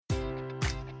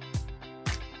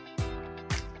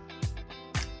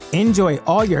Enjoy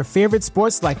all your favorite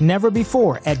sports like never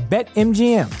before at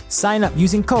BetMGM. Sign up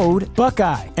using code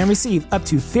Buckeye and receive up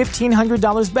to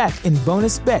 $1,500 back in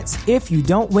bonus bets if you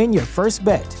don't win your first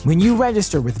bet. When you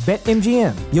register with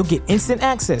BetMGM, you'll get instant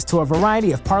access to a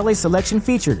variety of parlay selection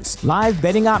features, live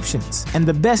betting options, and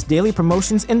the best daily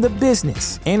promotions in the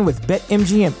business. And with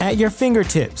BetMGM at your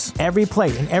fingertips, every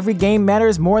play and every game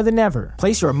matters more than ever.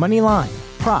 Place your money line,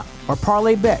 prop, or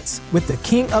parlay bets with the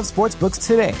king of sportsbooks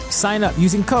today. Sign up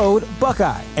using code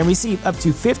Buckeye and receive up to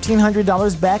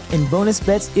 $1,500 back in bonus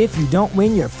bets if you don't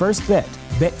win your first bet.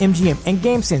 BetMGM and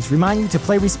GameSense remind you to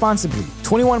play responsibly.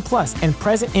 21 plus and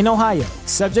present in Ohio,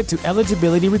 subject to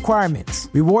eligibility requirements.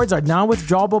 Rewards are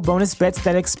non-withdrawable bonus bets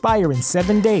that expire in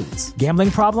 7 days. Gambling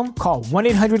problem? Call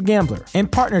 1-800-GAMBLER. In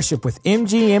partnership with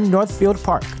MGM Northfield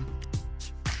Park.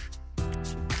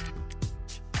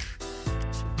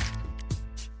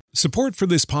 Support for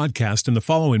this podcast and the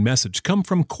following message come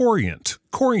from Corient.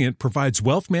 Corient provides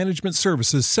wealth management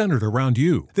services centered around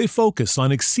you. They focus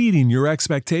on exceeding your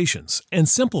expectations and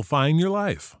simplifying your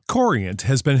life. Corient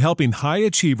has been helping high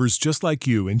achievers just like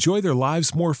you enjoy their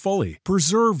lives more fully,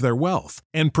 preserve their wealth,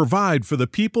 and provide for the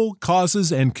people,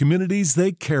 causes, and communities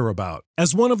they care about.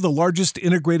 As one of the largest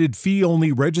integrated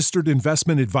fee-only registered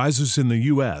investment advisors in the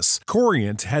U.S.,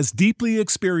 Corient has deeply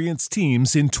experienced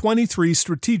teams in 23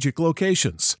 strategic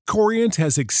locations. Corient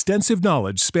has extensive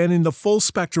knowledge spanning the full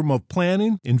spectrum of planning,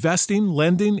 investing,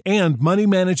 lending, and money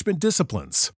management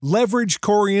disciplines. Leverage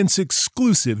Corient's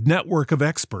exclusive network of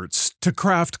experts to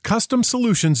craft custom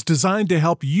solutions designed to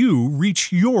help you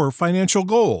reach your financial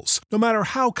goals, no matter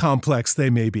how complex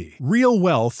they may be. Real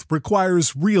wealth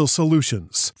requires real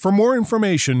solutions. For more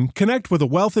information, connect with a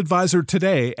wealth advisor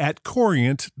today at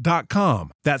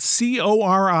Corient.com. That's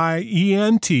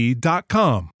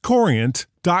Corient.com.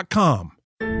 Corient.com.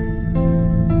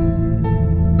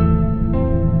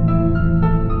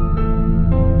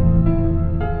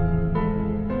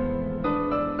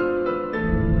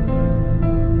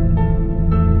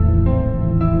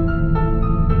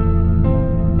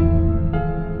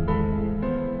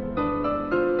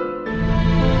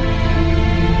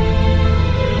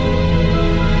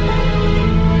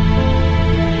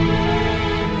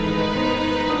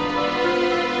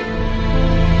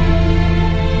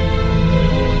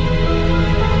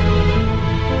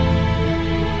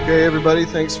 Hey everybody,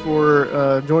 thanks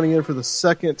for joining in for the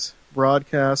second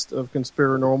broadcast of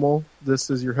Conspiranormal. This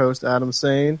is your host, Adam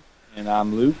Sane. And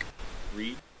I'm Luke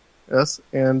Reed. Yes,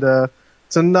 and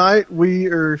tonight we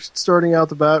are starting out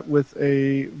the bat with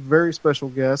a very special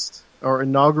guest, our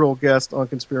inaugural guest on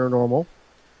Conspiranormal.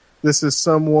 This is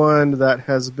someone that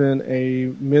has been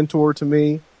a mentor to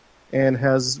me and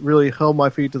has really held my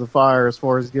feet to the fire as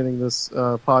far as getting this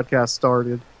podcast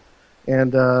started.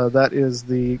 And that is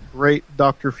the great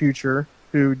Dr. Future,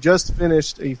 who just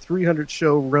finished a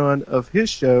 300-show run of his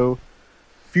show,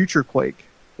 Future Quake.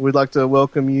 We'd like to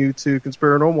welcome you to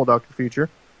Conspiranormal, Dr. Future.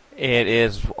 It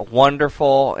is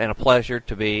wonderful and a pleasure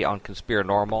to be on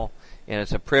Conspiranormal, and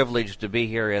it's a privilege to be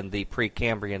here in the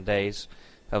pre-Cambrian days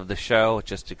of the show. It's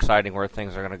just exciting where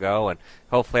things are going to go, and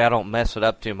hopefully I don't mess it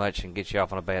up too much and get you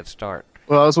off on a bad start.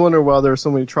 Well, I was wondering why there are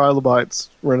so many trilobites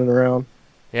running around.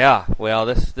 Yeah, well,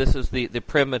 this is the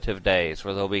primitive days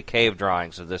where there'll be cave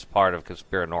drawings of this part of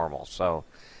Conspiranormal. So,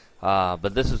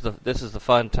 but this is the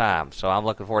fun time. So I'm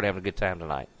looking forward to having a good time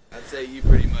tonight. I'd say you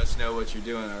pretty much know what you're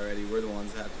doing already. We're the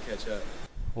ones that have to catch up.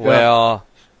 Well,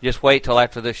 just wait till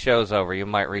after this show's over. You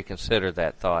might reconsider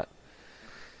that thought.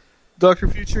 Dr.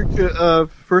 Future,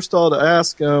 first of all, to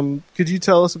ask, could you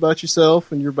tell us about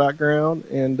yourself and your background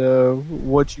and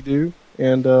what you do,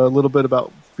 and a little bit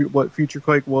about what Future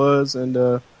Quake was and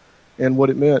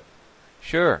what it meant?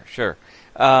 Sure.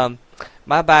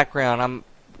 My background, I'm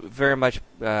very much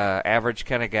average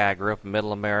kind of guy. I grew up in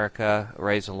Middle America,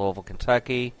 raised in Louisville,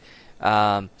 Kentucky.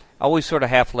 Always sort of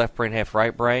half left brain, half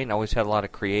right brain. Always had a lot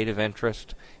of creative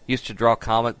interest. Used to draw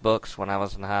comic books when I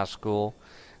was in high school.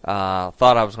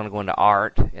 Thought I was going to go into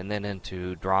art and then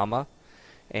into drama.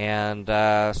 And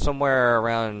somewhere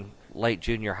around late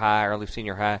junior high, early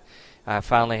senior high, I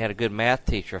finally had a good math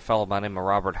teacher, a fellow by the name of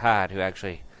Robert Hyde, who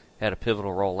actually had a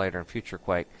pivotal role later in Future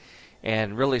Quake,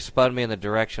 and really spun me in the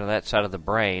direction of that side of the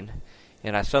brain.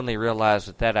 And I suddenly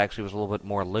realized that actually was a little bit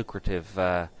more lucrative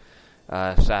side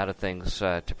of things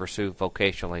to pursue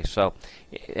vocationally. So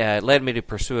it led me to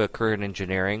pursue a career in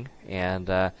engineering,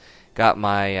 and got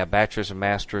my bachelor's and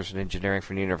master's in engineering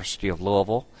from the University of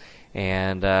Louisville.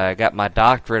 And I got my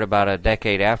doctorate about a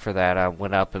decade after that. I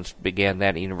went up and began that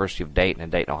at the University of Dayton in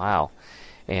Dayton, Ohio,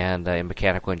 and in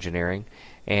mechanical engineering.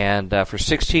 And for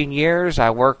 16 years, I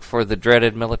worked for the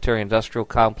dreaded military-industrial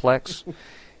complex,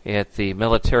 at the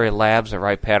military labs at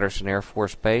Wright-Patterson Air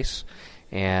Force Base,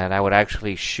 and I would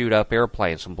actually shoot up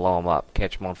airplanes and blow them up,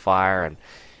 catch them on fire, and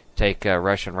take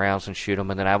Russian rounds and shoot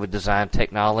them, and then I would design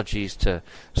technologies to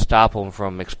stop them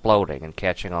from exploding and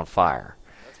catching on fire.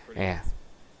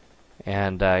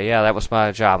 And that was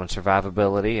my job in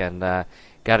survivability, and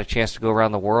got a chance to go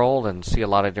around the world and see a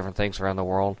lot of different things around the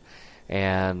world,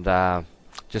 and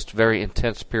just a very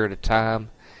intense period of time.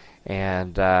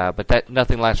 And but that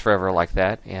nothing lasts forever like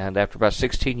that. And after about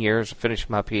 16 years, I finished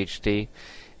my PhD,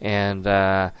 and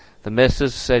the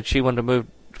missus said she wanted to move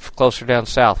closer down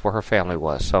south where her family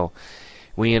was. So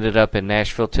we ended up in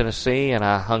Nashville, Tennessee, and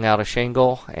I hung out a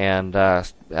shingle and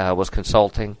was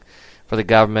consulting for the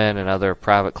government and other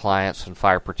private clients in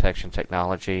fire protection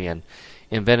technology, and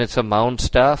invented some of my own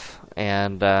stuff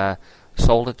and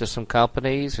sold it to some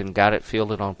companies and got it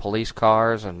fielded on police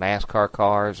cars and NASCAR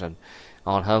cars and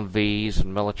on Humvees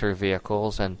and military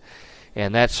vehicles, and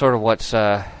that's sort of what's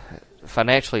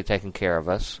financially taking care of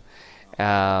us.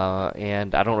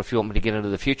 And I don't know if you want me to get into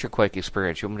the FutureQuake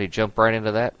experience. You want me to jump right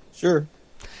into that? Sure.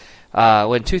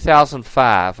 In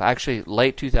 2005, actually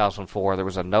late 2004, there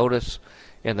was a notice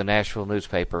in the Nashville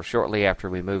newspaper shortly after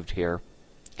we moved here,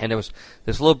 and there was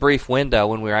this little brief window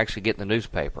when we were actually getting the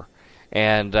newspaper.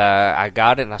 And I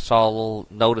got it, and I saw a little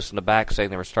notice in the back saying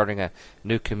they were starting a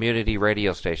new community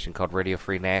radio station called Radio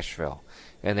Free Nashville,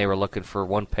 and they were looking for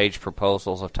one-page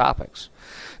proposals of topics.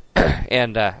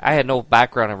 And I had no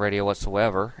background in radio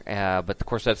whatsoever, but of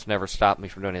course that's never stopped me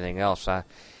from doing anything else. I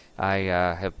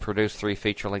have produced 3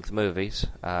 feature-length movies.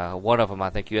 One of them I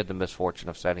think you had the misfortune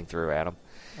of sitting through, Adam.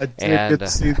 I did get to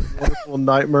see the wonderful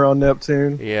Nightmare on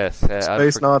Neptune. Yes.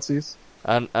 Space Nazis.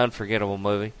 Unforgettable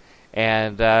movie.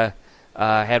 And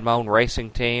had my own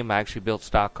racing team. I actually built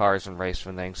stock cars and raced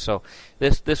and things. So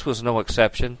this was no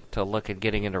exception to look at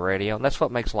getting into radio. And that's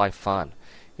what makes life fun,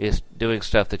 is doing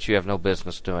stuff that you have no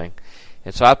business doing.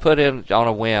 And so I put in, on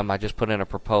a whim, I just put in a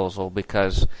proposal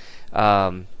because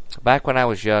back when I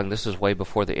was young, this is way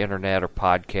before the internet or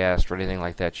podcast or anything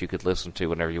like that you could listen to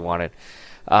whenever you wanted.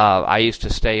 I used to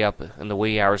stay up in the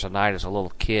wee hours of night as a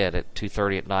little kid at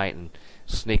 2:30 at night and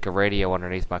sneak a radio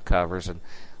underneath my covers and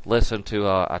listen to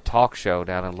a talk show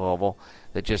down in Louisville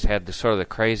that just had the sort of the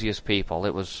craziest people.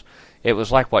 It was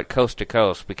like what Coast to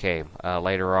Coast became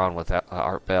later on with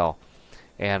Art Bell.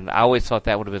 And I always thought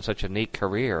that would have been such a neat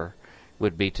career,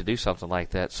 would be to do something like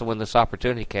that. So when this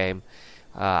opportunity came,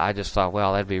 I just thought,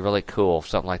 well, that'd be really cool if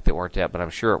something like that worked out, but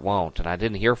I'm sure it won't. And I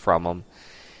didn't hear from them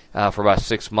for about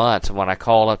 6 months. And when I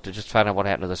called up to just find out what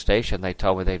happened to the station, they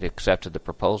told me they'd accepted the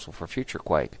proposal for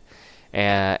FutureQuake.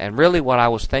 And really what I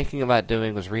was thinking about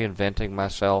doing was reinventing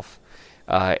myself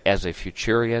as a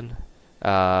Futurian,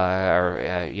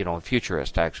 a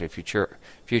futurist, actually,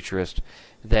 futurist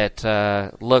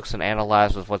that looks and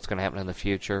analyzes what's going to happen in the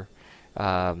future.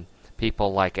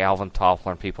 People like Alvin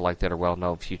Toffler and people like that are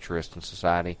well-known futurists in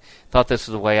society. Thought this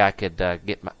was a way I could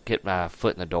get my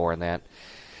foot in the door in that.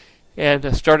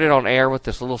 And started on air with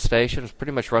this little station. It was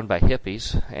pretty much run by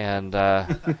hippies, and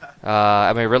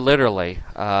literally.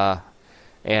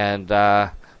 And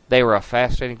they were a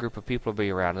fascinating group of people to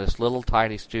be around. This little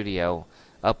tiny studio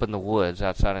up in the woods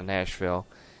outside of Nashville,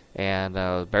 and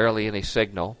barely any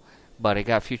signal, but it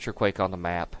got FutureQuake on the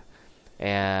map,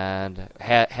 and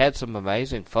had some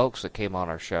amazing folks that came on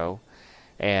our show.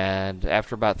 And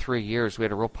after about 3 years, we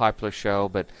had a real popular show,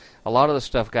 but a lot of the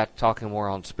stuff got talking more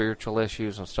on spiritual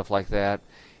issues and stuff like that,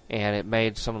 and it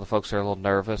made some of the folks there a little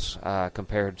nervous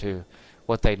compared to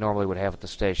what they normally would have at the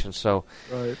station. So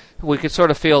right. We could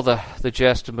sort of feel the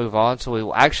jest to move on. So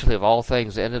we actually, of all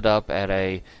things, ended up at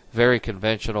a very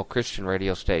conventional Christian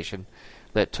radio station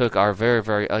that took our very,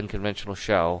 very unconventional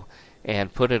show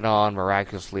and put it on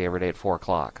miraculously every day at 4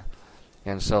 o'clock.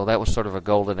 And so that was sort of a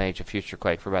golden age of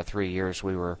FutureQuake. For about 3 years,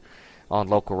 we were on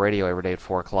local radio every day at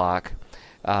 4 o'clock.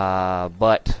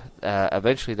 But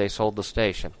eventually they sold the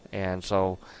station. And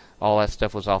so all that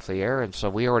stuff was off the air. And so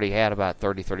we already had about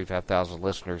 35,000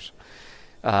 listeners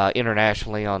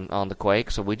internationally on the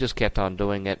Quake. So we just kept on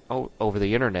doing it over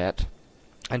the Internet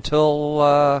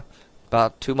until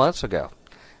about 2 months ago.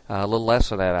 A little less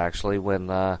than that, actually,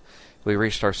 when we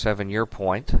reached our 7-year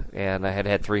point. And I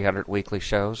had 300 weekly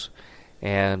shows.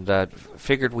 And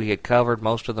figured we had covered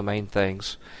most of the main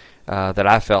things that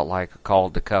I felt like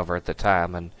called to cover at the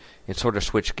time, and it sort of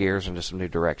switched gears into some new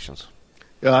directions.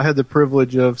 Yeah, I had the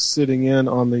privilege of sitting in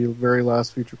on the very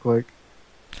last FutureQuake.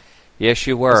 Yes,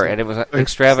 you were, and it was an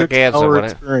extravaganza. 6-hour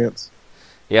experience.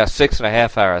 Yeah,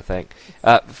 6.5 hour, I think.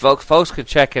 Folks could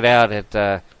check it out at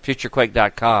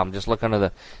futurequake.com. Just look under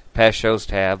the past shows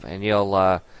tab, and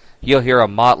you'll hear a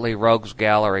motley rogues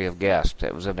gallery of guests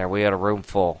that was in there. We had a room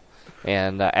full.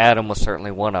 and Adam was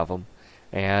certainly one of them.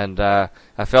 And I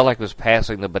felt like I was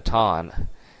passing the baton.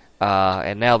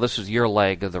 And now this is your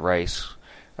leg of the race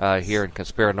here in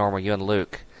Conspiranormal, you and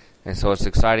Luke. And so it's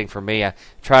exciting for me. I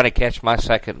try to catch my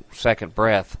second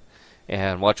breath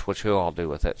and watch what you all do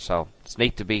with it. So it's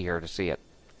neat to be here to see it.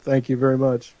 Thank you very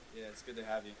much. Yeah, it's good to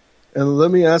have you. And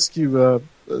let me ask you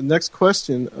next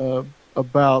question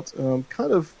about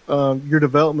kind of your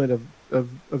development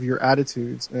of your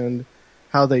attitudes and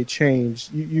how they change.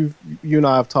 You and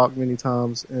I have talked many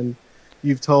times, and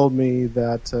you've told me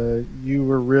that you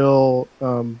were real,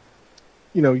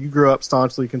 you grew up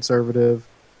staunchly conservative.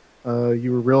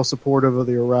 You were real supportive of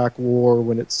the Iraq War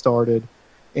when it started.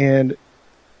 And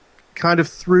kind of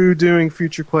through doing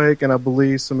Future Quake and I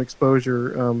believe some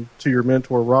exposure to your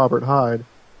mentor, Robert Hyde,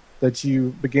 that you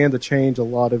began to change a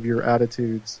lot of your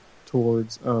attitudes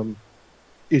towards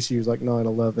issues like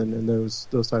 9/11 and those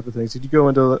type of things. Did you go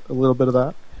into a little bit of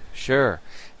that? Sure.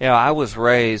 I was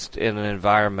raised in an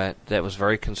environment that was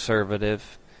very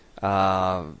conservative,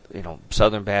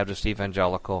 Southern Baptist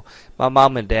evangelical. My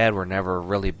mom and dad were never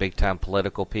really big-time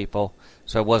political people,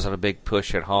 so it wasn't a big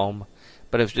push at home,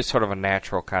 but it was just sort of a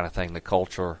natural kind of thing. The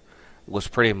culture was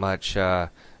pretty much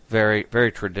very,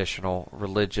 very traditional,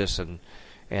 religious, and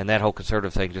that whole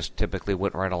conservative thing just typically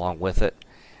went right along with it.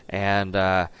 And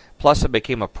plus I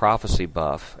became a prophecy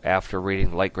buff after reading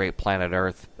The Late Great Planet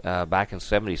Earth back in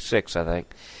 76, I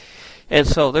think. And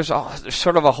so there's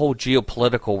sort of a whole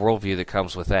geopolitical worldview that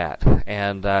comes with that.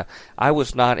 And I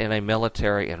was not in a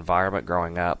military environment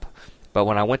growing up, but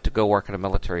when I went to go work at a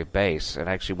military base and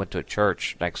actually went to a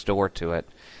church next door to it,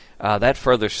 that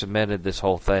further cemented this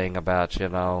whole thing about,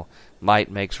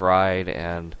 might makes right,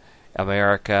 and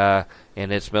America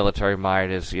and its military might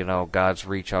is, God's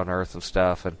reach on earth and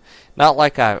stuff. And not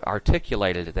like I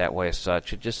articulated it that way as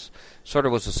such. It just sort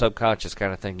of was a subconscious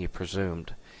kind of thing you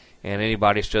presumed. And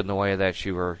anybody stood in the way of that,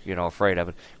 you were, afraid of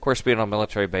it. Of course, being on a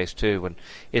military base, too, and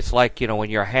it's like, when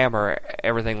you're a hammer,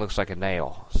 everything looks like a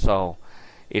nail. So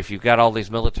if you've got all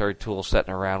these military tools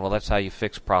sitting around, well, that's how you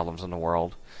fix problems in the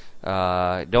world.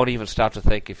 Don't even stop to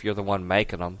think if you're the one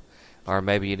making them, or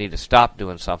maybe you need to stop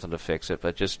doing something to fix it,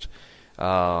 but just...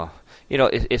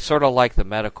 it's sort of like the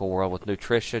medical world with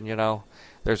nutrition,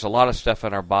 There's a lot of stuff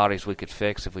in our bodies we could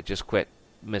fix if we just quit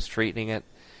mistreating it,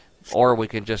 or we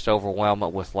can just overwhelm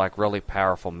it with, like, really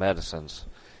powerful medicines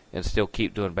and still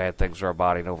keep doing bad things to our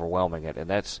body and overwhelming it. And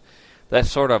that's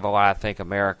sort of what I think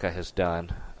America has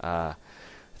done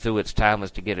through its time,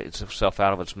 is to get itself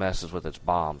out of its messes with its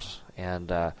bombs.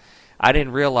 And I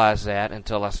didn't realize that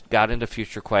until I got into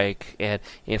Future Quake. And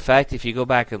in fact, if you go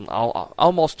back and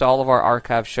almost all of our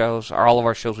archive shows, or all of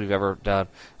our shows we've ever done,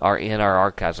 are in our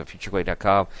archives at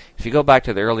futurequake.com. If you go back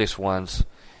to the earliest ones,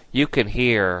 you can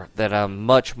hear that I'm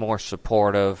much more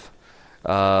supportive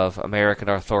of American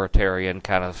authoritarian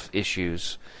kind of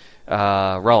issues,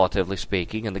 relatively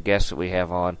speaking, and the guests that we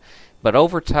have on. But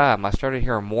over time, I started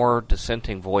hearing more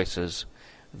dissenting voices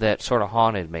that sort of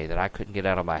haunted me, that I couldn't get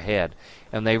out of my head.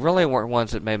 And they really weren't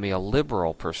ones that made me a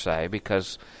liberal, per se,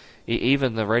 because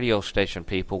even the radio station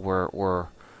people were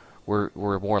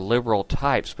more liberal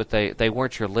types, but they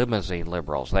weren't your limousine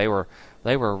liberals. They were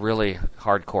really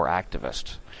hardcore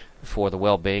activists for the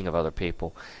well-being of other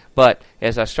people. But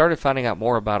as I started finding out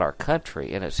more about our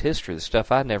country and its history, the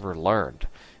stuff I never learned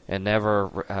and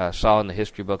never saw in the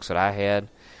history books that I had,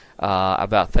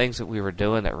 about things that we were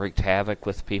doing that wreaked havoc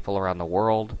with people around the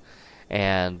world,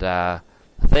 and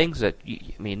things that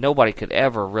nobody could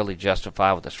ever really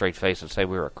justify with a straight face and say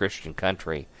we were a Christian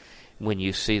country when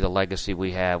you see the legacy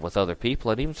we have with other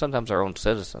people and even sometimes our own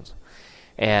citizens.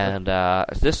 And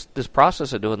this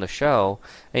process of doing the show,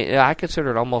 I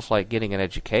consider it almost like getting an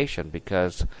education,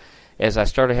 because as I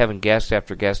started having guest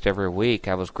after guest every week,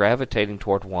 I was gravitating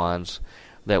toward ones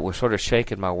that were sort of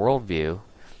shaking my worldview,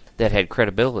 that had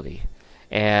credibility.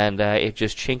 And it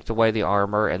just chinked away the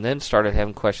armor, and then started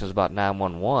having questions about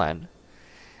 911.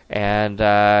 And,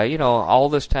 all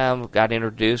this time got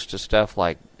introduced to stuff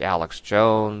like Alex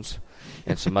Jones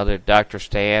and some other Dr.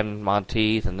 Stan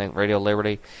Monteith and then Radio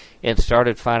Liberty, and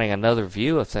started finding another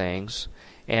view of things.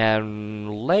 And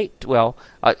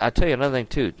I tell you another thing,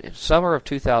 too. In summer of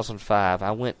 2005,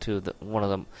 I went to one of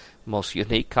the most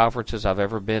unique conferences I've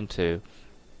ever been to.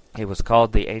 It was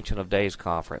called the Ancient of Days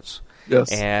Conference. Yes.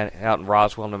 And out in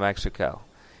Roswell, New Mexico.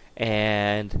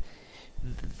 And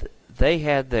they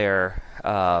had their,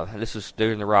 this was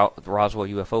during the Roswell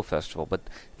UFO Festival, but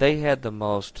they had the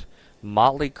most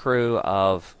motley crew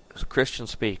of Christian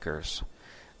speakers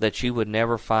that you would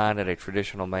never find at a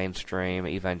traditional mainstream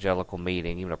evangelical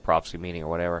meeting, even a prophecy meeting or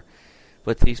whatever.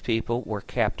 But these people were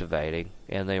captivating,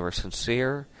 and they were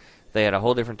sincere. They had a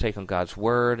whole different take on God's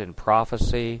Word and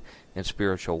prophecy and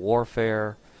spiritual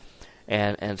warfare.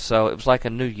 And so it was like a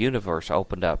new universe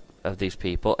opened up of these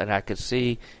people, and I could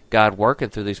see God working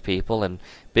through these people and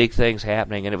big things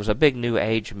happening. And it was a big New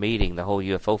Age meeting, the whole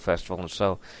UFO festival. And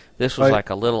so this was like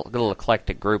a little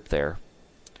eclectic group there.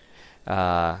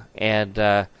 So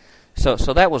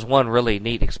that was one really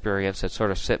neat experience that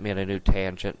sort of set me on a new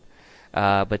tangent.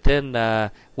 But then I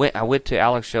went to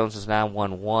Alex Jones's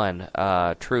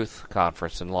 911 Truth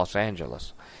Conference in Los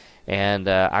Angeles. And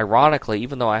ironically,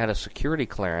 even though I had a security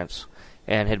clearance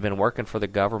and had been working for the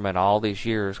government all these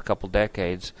years, a couple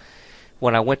decades,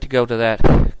 when I went to go to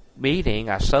that meeting,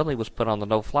 I suddenly was put on the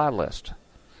no-fly list.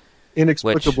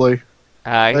 Inexplicably. Which,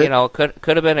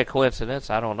 could have been a coincidence.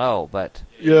 I don't know, but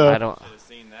yeah. I don't. Should have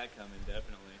seen that coming,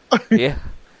 definitely.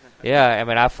 Yeah. I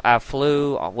mean, I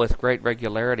flew with great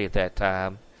regularity at that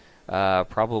time,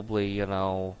 probably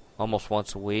almost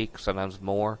once a week, sometimes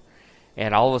more.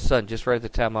 And all of a sudden, just right at the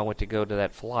time I went to go to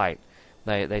that flight,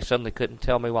 they suddenly couldn't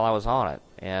tell me while I was on it.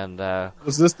 And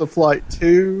was this the flight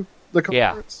to the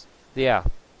conference? Yeah.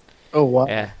 Oh wow.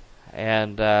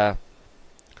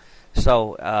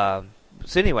 So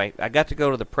anyway, I got to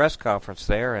go to the press conference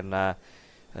there, and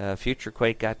Future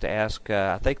Quake got to ask,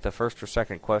 I think, the first or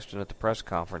second question at the press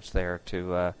conference there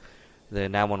to the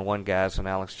 911 guys and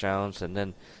Alex Jones, and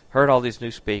then heard all these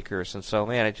new speakers. And so,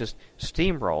 man, it just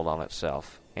steamrolled on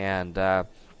itself. And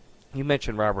you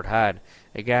mentioned Robert Hyde,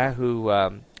 a guy who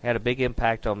had a big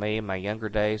impact on me in my younger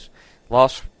days.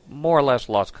 More or less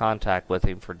lost contact with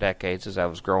him for decades as I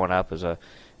was growing up as a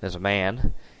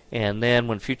man. And then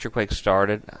when Future Quake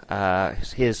started,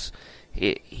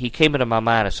 he came into my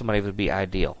mind as somebody who would be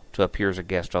ideal to appear as a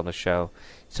guest on the show.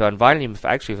 So I invited him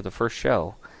actually for the first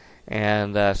show.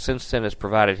 And since then has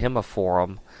provided him a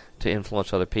forum to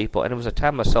influence other people. And it was a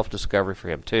time of self-discovery for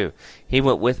him, too. He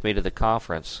went with me to the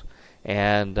conference,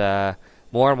 and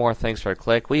more and more things started to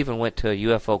click. We even went to a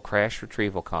UFO crash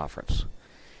retrieval conference.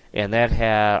 And that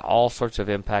had all sorts of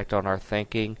impact on our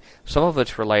thinking. Some of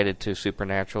it's related to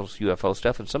supernaturals, UFO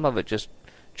stuff, and some of it just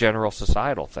general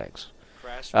societal things.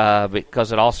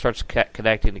 Because it all starts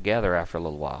connecting together after a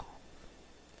little while.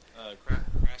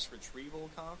 Crash retrieval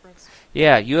conference?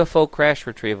 Yeah, UFO crash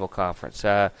retrieval conference.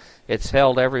 It's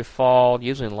held every fall,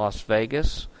 usually in Las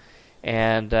Vegas.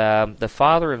 And the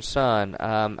father and son,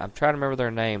 I'm trying to remember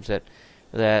their names, that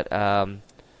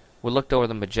we looked over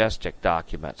the Majestic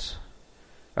documents.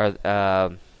 I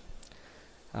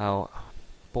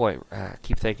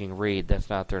keep thinking Reed. That's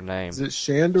not their name. Is it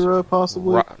Chandra,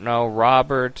 possibly? No,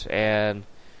 Robert, and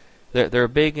they're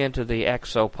big into the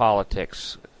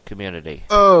exopolitics community.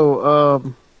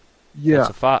 Oh, yeah. It's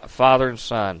a father and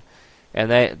son,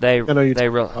 and they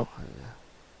really.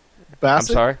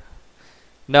 Bassett? I'm sorry.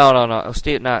 No.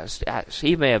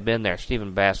 Steve may have been there.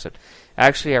 Stephen Bassett.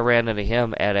 Actually, I ran into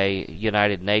him at a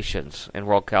United Nations and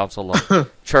World Council of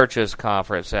Churches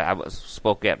conference that I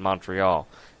spoke at in Montreal,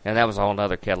 and that was a whole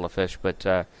other kettle of fish. But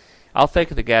I'll think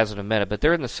of the guys in a minute. But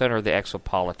they're in the center of the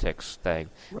exopolitics thing,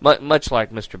 much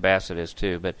like Mr. Bassett is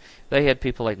too. But they had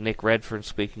people like Nick Redfern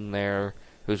speaking there,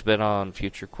 who's been on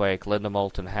Future Quake, Linda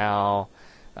Moulton Howe,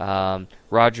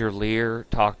 Roger Lear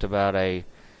talked about a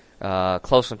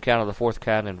close encounter of the fourth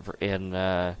kind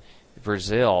in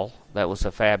Brazil. That was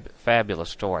a fabulous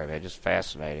story, man, just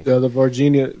fascinating. The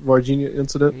Virginia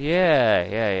incident?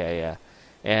 Yeah.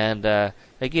 And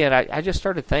again, I just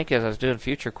started thinking as I was doing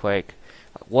Future Quake,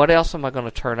 what else am I going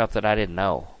to turn up that I didn't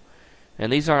know?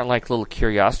 And these aren't like little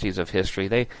curiosities of history.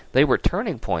 They were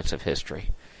turning points of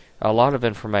history. A lot of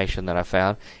information that I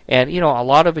found. And, a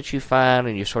lot of it you find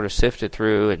and you sort of sift it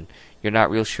through and you're not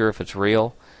real sure if it's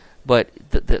real. But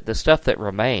the stuff that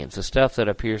remains, the stuff that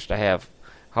appears to have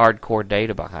hardcore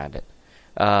data behind it,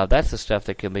 that's the stuff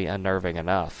that can be unnerving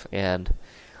enough. And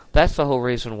that's the whole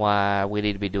reason why we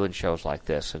need to be doing shows like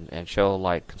this and show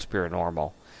like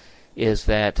Conspiranormal, is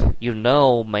that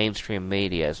mainstream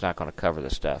media is not going to cover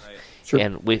this stuff. Right. Sure.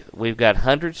 And we've got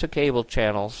hundreds of cable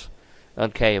channels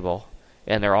on cable,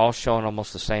 and they're all showing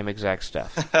almost the same exact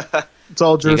stuff. It's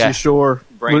all Jersey Shore.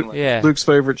 Luke's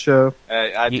favorite show.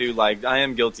 I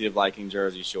am guilty of liking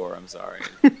Jersey Shore. I'm sorry.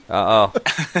 Uh-oh.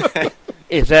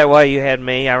 Is that why you had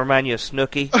me? I remind you of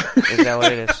Snooki? Is that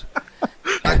what it is?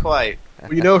 Not quite.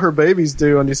 Well, her baby's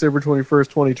due on December 21st,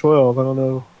 2012. I don't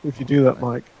know if you do that,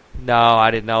 Mike. No,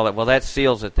 I didn't know that. Well, that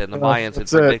seals it then. The Mayans had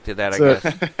predicted that, I guess.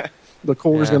 The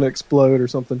core's going to explode or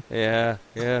something. Yeah.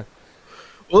 Well,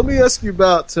 let me ask you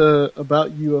about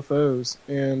UFOs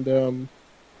and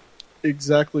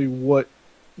exactly what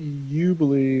you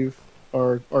believe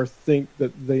or think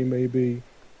that they may be.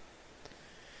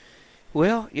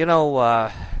 Well,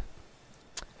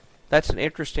 That's an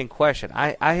interesting question.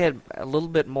 I had a little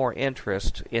bit more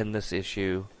interest in this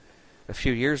issue a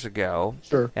few years ago,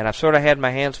 Sure. and I've sort of had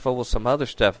my hands full with some other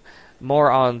stuff, more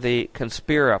on the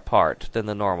conspira part than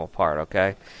the normal part,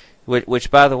 okay? Which,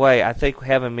 by the way, I think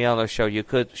having me on the show, you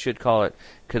should call it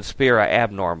Conspira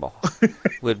Abnormal,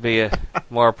 would be a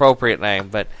more appropriate name.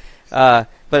 But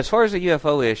as far as the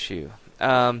UFO issue,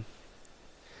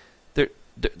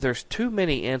 there's too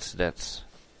many incidents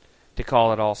to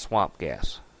call it all swamp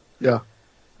gas. Yeah.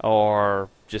 Or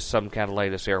just some kind of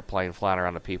latest airplane flying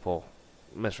around that people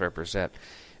misrepresent.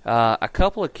 A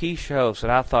couple of key shows that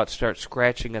I thought start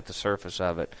scratching at the surface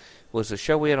of it was the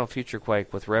show we had on Future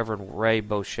Quake with Reverend Ray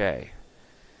Boucher,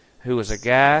 who was a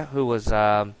guy who was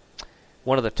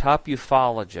one of the top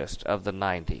ufologists of the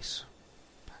 90s.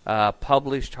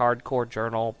 Published hardcore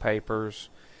journal papers,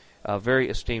 a very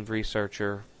esteemed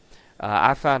researcher.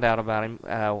 I found out about him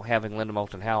having Linda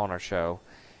Moulton Howe on our show,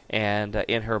 and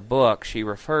in her book she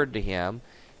referred to him,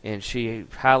 and she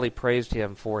highly praised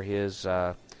him for his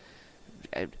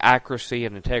accuracy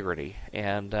and integrity.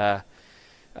 And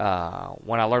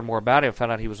when I learned more about him, I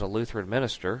found out he was a Lutheran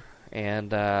minister, and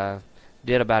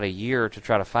did about a year to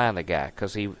try to find the guy,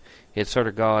 because he had sort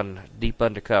of gone deep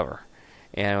undercover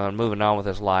and moving on with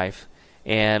his life,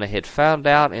 and had found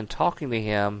out in talking to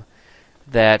him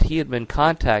that he had been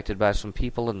contacted by some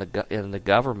people in the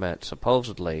government,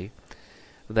 supposedly,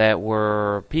 that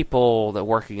were people that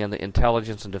working in the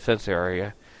intelligence and defense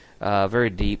area, very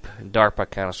deep, DARPA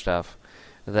kind of stuff,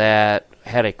 that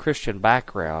had a Christian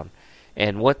background.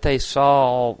 And what they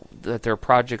saw that their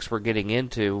projects were getting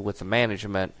into with the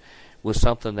management was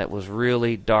something that was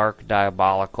really dark,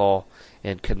 diabolical,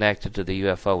 and connected to the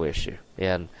UFO issue,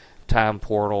 and time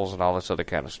portals and all this other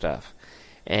kind of stuff.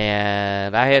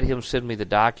 And I had him send me the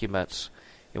documents,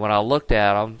 and when I looked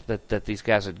at them that these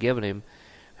guys had given him,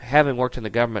 having worked in the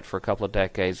government for a couple of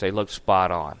decades, they looked spot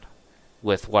on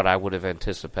with what I would have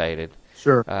anticipated.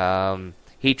 Sure.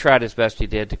 He tried his best he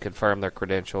did to confirm their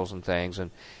credentials and things,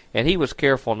 and he was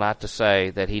careful not to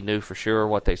say that he knew for sure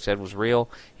what they said was real.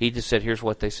 He just said, here's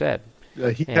what they said.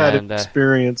 He had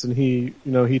experience, and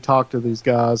he talked to these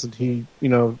guys, and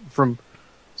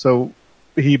so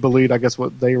he believed, I guess,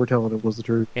 what they were telling him was the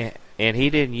truth. And he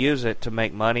didn't use it to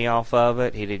make money off of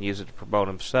it. He didn't use it to promote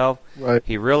himself. Right.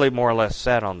 He really more or less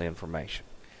sat on the information.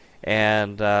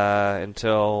 And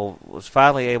until was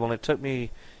finally able, and it took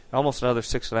me almost another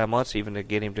 6 to 9 months even to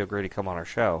get him to agree to come on our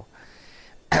show.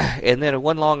 And then it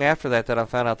wasn't long after that I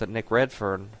found out that Nick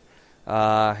Redfern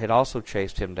had also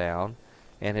chased him down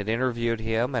and had interviewed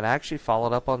him, and actually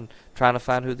followed up on trying to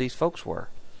find who these folks were.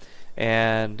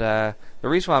 And the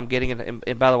reason why I'm getting it,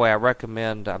 and by the way, I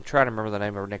recommend, I'm trying to remember the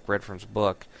name of Nick Redfern's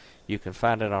book. You can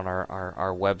find it on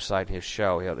our website, his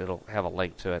show. It'll have a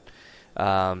link to it.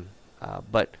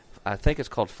 But I think it's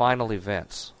called Final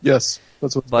Events. Yes,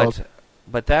 that's what it's called.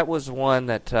 But that was one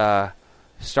that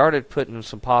started putting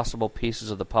some possible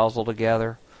pieces of the puzzle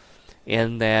together,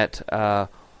 in that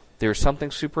there's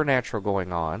something supernatural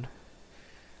going on.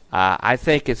 I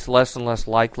think it's less and less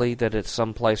likely that it's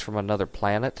someplace from another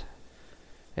planet,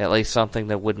 at least something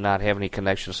that would not have any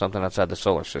connection to something outside the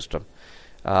solar system.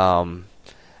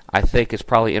 I think it's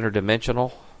probably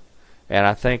interdimensional, and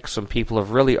I think some people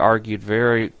have really argued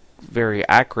very, very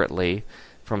accurately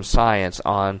from science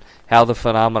on how the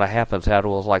phenomena happens, how it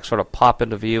will like sort of pop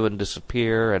into view and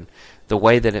disappear, and the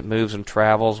way that it moves and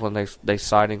travels when they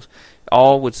sightings,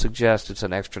 all would suggest it's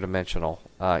an extra-dimensional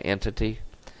entity,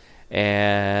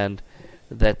 and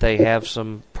that they have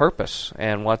some purpose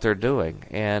in what they're doing.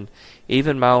 And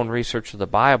even my own research of the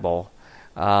Bible,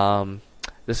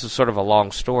 this is sort of a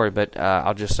long story, but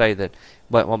I'll just say that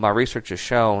what my research has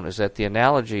shown is that the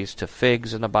analogies to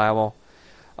figs in the Bible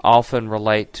often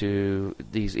relate to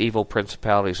these evil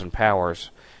principalities and powers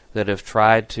that have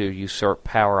tried to usurp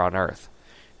power on earth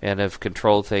and have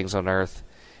controlled things on earth,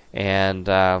 and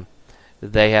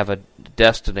they have a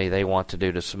destiny they want to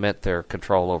do to cement their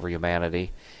control over humanity.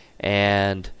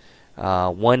 And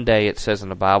one day it says in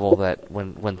the Bible that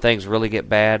when things really get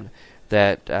bad,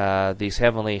 that these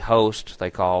heavenly hosts,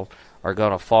 they call, are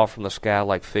going to fall from the sky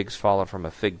like figs falling from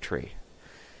a fig tree.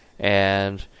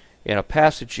 And in a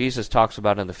passage Jesus talks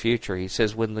about in the future, he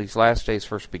says when these last days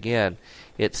first begin,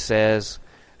 it says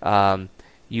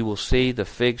you will see the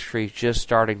fig tree just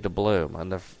starting to bloom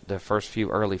and the first few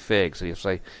early figs. And he'll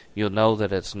say, you'll know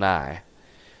that it's nigh.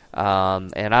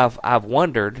 And I've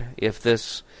wondered if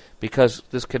this, because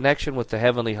this connection with the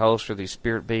heavenly host or these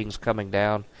spirit beings coming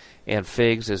down and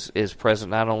figs is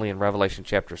present not only in Revelation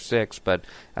chapter 6, but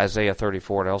Isaiah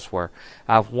 34 and elsewhere.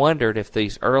 I've wondered if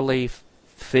these early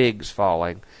figs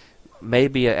falling may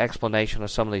be an explanation of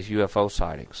some of these UFO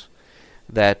sightings.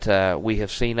 that we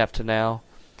have seen up to now,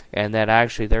 and that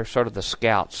actually they're sort of the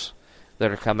scouts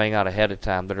that are coming out ahead of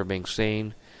time that are being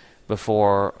seen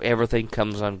before everything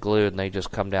comes unglued and they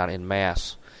just come down in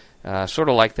mass. Sort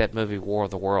of like that movie War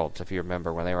of the Worlds, if you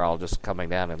remember, when they were all just coming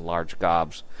down in large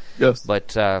gobs. Yes.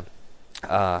 But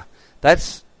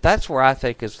that's where I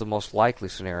think is the most likely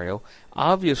scenario.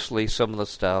 Obviously, some of the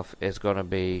stuff is going to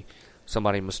be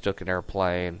somebody mistook an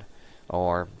airplane,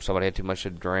 or somebody had too much to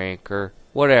drink, or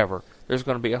whatever. There's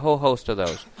going to be a whole host of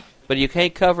those. But you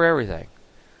can't cover everything.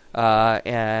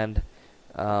 And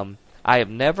I have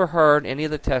never heard any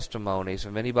of the testimonies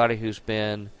of anybody who's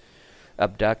been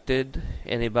abducted,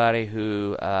 anybody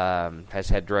who has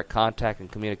had direct contact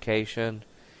and communication,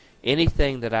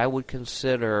 anything that I would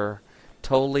consider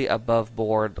totally above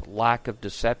board, lack of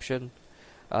deception,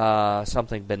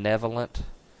 something benevolent.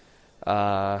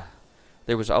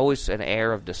 There was always an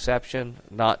air of deception,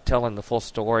 not telling the full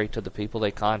story to the people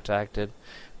they contacted.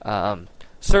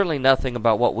 Certainly nothing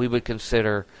about what we would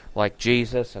consider like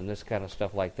Jesus and this kind of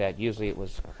stuff like that. Usually it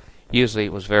was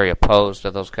very opposed to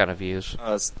those kind of views.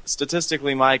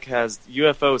 Statistically, Mike, has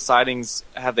UFO sightings,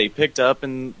 have they picked up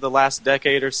in the last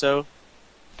decade or so?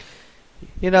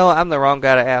 You know, I'm the wrong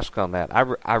guy to ask on that.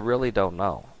 I really don't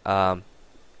know.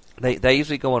 They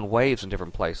usually go in waves in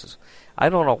different places. I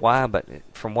don't know why, but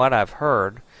from what I've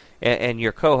heard, and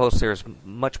your co-host there is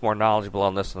much more knowledgeable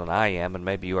on this than I am, and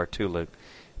maybe you are too, Luke.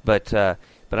 But I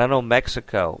know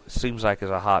Mexico seems like is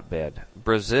a hotbed.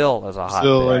 Brazil is a hotbed.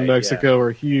 Brazil and Mexico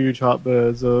are huge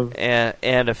hotbeds of, and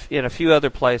in a few other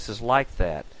places like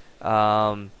that.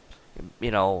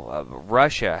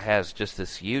 Russia has just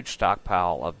this huge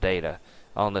stockpile of data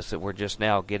on this that we're just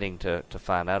now getting to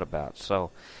find out about. So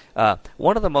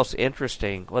one of the most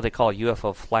interesting, what they call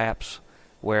UFO flaps,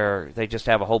 where they just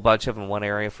have a whole bunch of them in one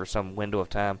area for some window of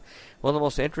time. One of the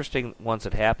most interesting ones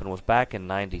that happened was back in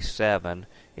 '97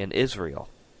 in Israel.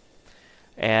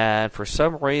 And for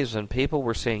some reason, people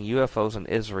were seeing UFOs in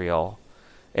Israel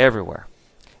everywhere.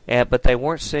 But they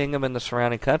weren't seeing them in the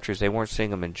surrounding countries. They weren't seeing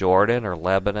them in Jordan or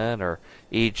Lebanon or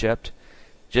Egypt,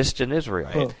 just in Israel.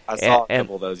 Right. I saw a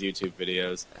couple of those YouTube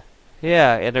videos.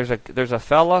 Yeah, and there's a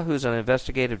fella who's an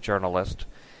investigative journalist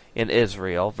in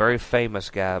Israel, very famous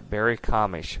guy, Barry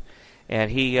Kamish,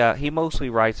 and he mostly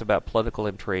writes about political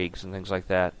intrigues and things like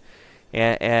that.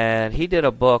 And he did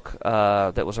a book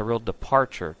that was a real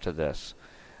departure to this,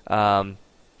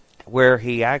 where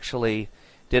he actually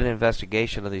did an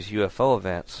investigation of these UFO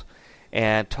events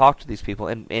and talked to these people,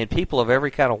 and people of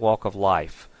every kind of walk of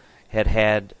life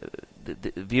had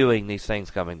viewing these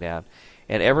things coming down.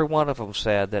 And every one of them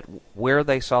said that where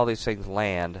they saw these things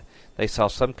land, they saw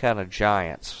some kind of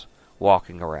giants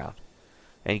walking around.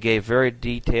 And he gave very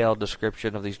detailed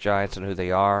description of these giants and who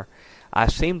they are. I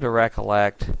seem to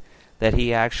recollect that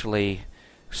he actually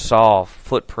saw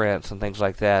footprints and things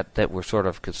like that were sort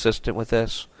of consistent with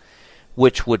this,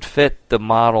 which would fit the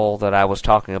model that I was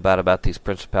talking about these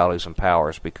principalities and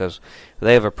powers, because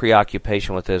they have a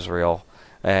preoccupation with Israel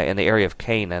in the area of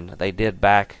Canaan. They did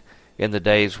back in the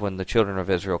days when the children of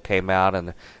Israel came out,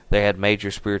 and they had major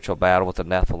spiritual battle with the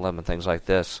Nephilim and things like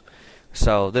this.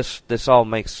 So this all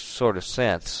makes sort of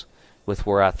sense with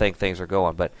where I think things are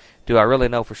going. But do I really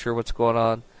know for sure what's going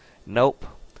on? Nope.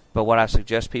 But what I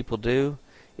suggest people do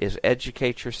is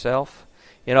educate yourself.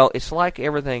 You know, it's like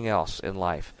everything else in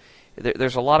life.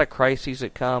 There's a lot of crises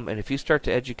that come, and if you start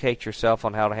to educate yourself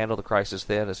on how to handle the crisis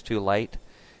then, it's too late.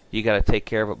 You got to take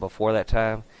care of it before that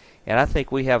time. And I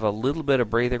think we have a little bit of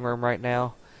breathing room right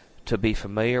now to be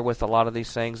familiar with a lot of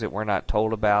these things that we're not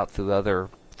told about through other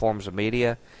forms of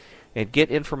media. And get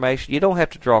information. You don't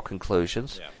have to draw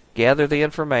conclusions. Yeah. Gather the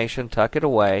information, tuck it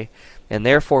away, and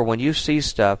therefore when you see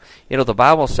stuff, you know, the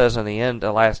Bible says in the end,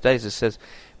 the last days, it says,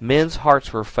 men's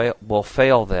hearts will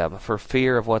fail them for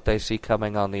fear of what they see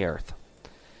coming on the earth.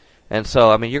 And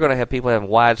so, I mean, you're going to have people having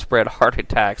widespread heart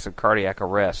attacks and cardiac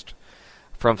arrest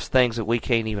from things that we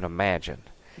can't even imagine.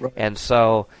 Right. And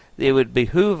so it would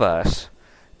behoove us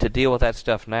to deal with that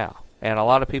stuff now. And a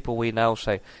lot of people we know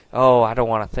say, oh, I don't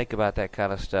want to think about that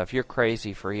kind of stuff. You're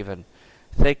crazy for even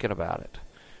thinking about it.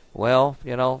 Well,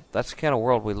 you know, that's the kind of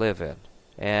world we live in.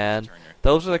 And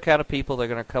those are the kind of people that are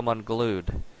going to come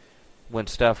unglued when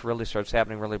stuff really starts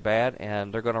happening really bad.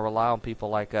 And they're going to rely on people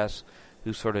like us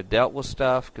who sort of dealt with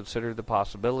stuff, considered the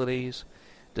possibilities,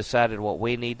 decided what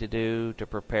we need to do to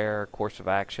prepare a course of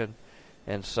action.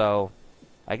 And so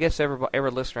I guess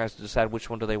every listener has to decide which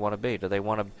one do they want to be. Do they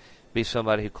want to be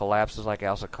somebody who collapses like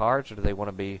House of Cards, or do they want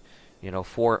to be, you know,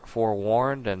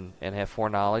 forewarned and have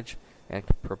foreknowledge and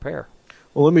prepare?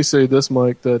 Well, let me say this,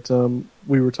 Mike, that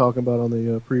we were talking about on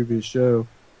the previous show,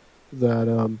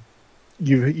 that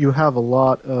you have a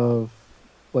lot of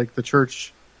like the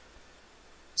church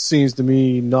seems to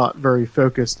me not very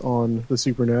focused on the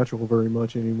supernatural very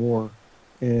much anymore,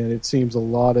 and it seems a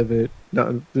lot of it.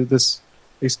 This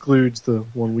excludes the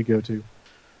one we go to,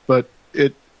 but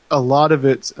a lot of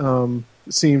it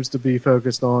seems to be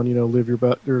focused on live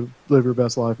your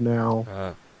best life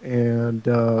now,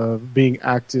 and being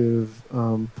active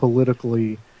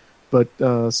politically, but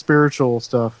spiritual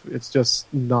stuff, it's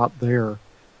just not there.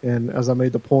 And as I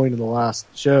made the point in the last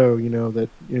show, that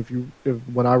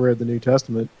when I read the New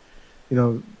Testament,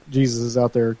 Jesus is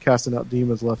out there casting out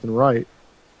demons left and right.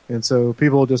 And so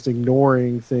people are just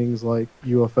ignoring things like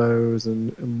UFOs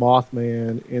and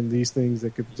Mothman and these things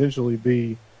that could potentially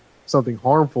be something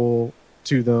harmful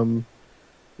to them,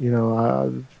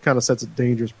 kind of sets a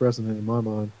dangerous precedent in my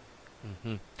mind.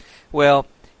 Mm-hmm. Well,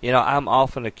 I'm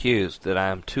often accused that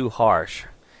I'm too harsh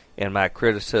in my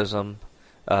criticism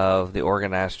of the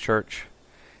organized church,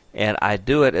 and I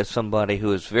do it as somebody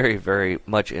who is very, very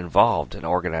much involved in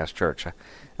organized church.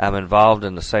 I'm involved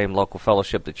in the same local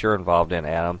fellowship that you're involved in,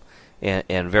 Adam,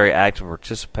 and very active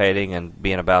participating and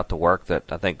being about the work that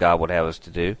I think God would have us to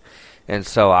do. And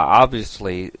so I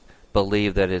obviously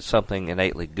believe that it's something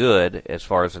innately good as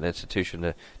far as an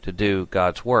institution to do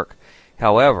God's work.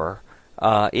 However,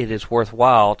 it is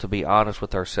worthwhile to be honest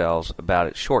with ourselves about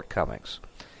its shortcomings.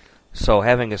 So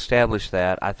having established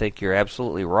that, I think you're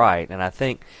absolutely right, and I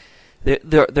think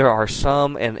there are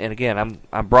some, and again,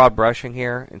 I'm broad brushing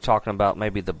here and talking about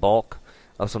maybe the bulk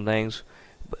of some things,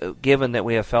 given that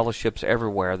we have fellowships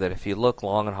everywhere, that if you look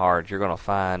long and hard, you're going to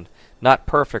find not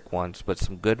perfect ones, but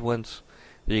some good ones.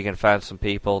 You can find some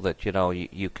people that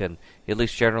you can at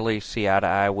least generally see eye to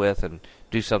eye with and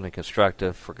do something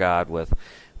constructive for God with.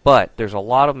 But there's a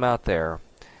lot of them out there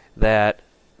that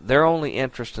their only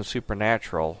interest in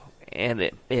supernatural, and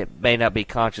it may not be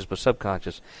conscious but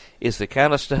subconscious, is the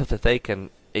kind of stuff that they can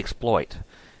exploit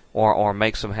or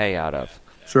make some hay out of.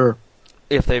 Sure.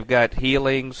 If they've got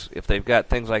healings, if they've got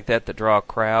things like that draw a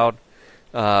crowd,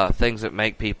 things that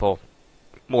make people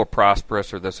more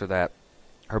prosperous or this or that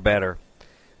or better,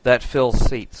 that fills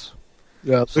seats.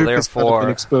 Yeah, so Luke therefore, has kind of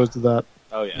been exposed to that.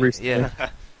 Oh yeah, recently.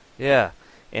 yeah,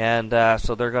 and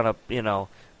so they're going to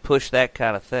push that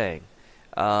kind of thing.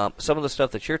 Some of the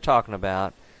stuff that you're talking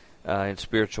about in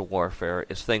spiritual warfare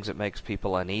is things that makes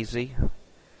people uneasy,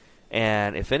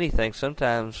 and if anything,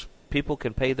 sometimes people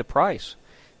can pay the price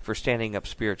for standing up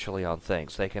spiritually on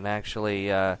things. They can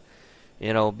actually,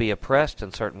 be oppressed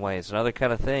in certain ways and other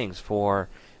kind of things for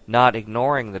not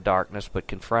ignoring the darkness but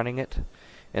confronting it.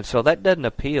 And so that doesn't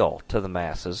appeal to the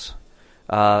masses.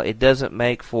 It doesn't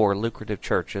make for lucrative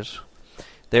churches.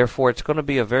 Therefore, it's going to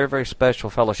be a very, very special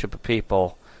fellowship of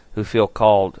people who feel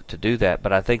called to do that.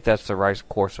 But I think that's the right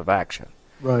course of action.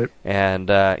 Right. And,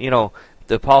 the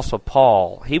Apostle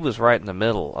Paul, he was right in the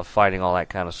middle of fighting all that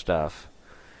kind of stuff.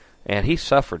 And he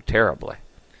suffered terribly.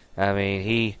 I mean,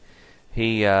 he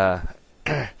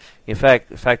in fact,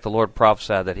 the Lord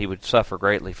prophesied that he would suffer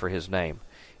greatly for his name.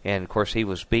 And, of course, he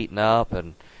was beaten up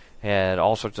and had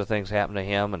all sorts of things happen to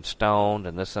him and stoned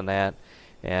and this and that.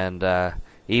 And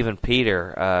even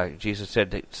Peter, Jesus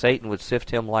said that Satan would sift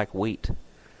him like wheat.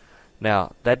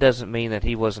 Now, that doesn't mean that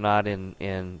he was not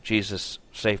in Jesus'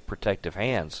 safe, protective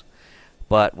hands.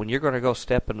 But when you're going to go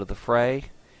step into the fray,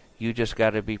 you just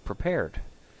got to be prepared.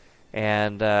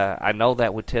 And I know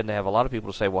that would tend to have a lot of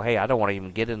people to say, well, hey, I don't want to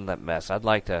even get into that mess. I'd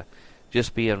like to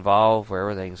just be involved where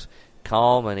everything's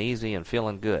calm and easy and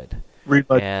feeling good. Read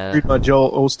my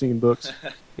Joel Osteen books.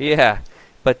 Yeah,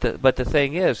 but the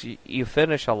thing is, you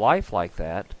finish a life like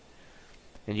that,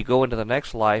 and you go into the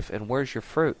next life, and where's your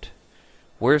fruit?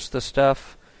 Where's the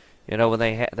stuff? When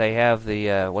they have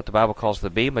the what the Bible calls the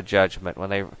bema judgment,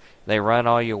 when they run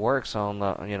all your works on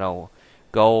the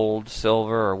gold,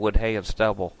 silver, or wood, hay, and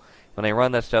stubble. When they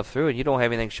run that stuff through, and you don't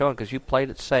have anything showing because you played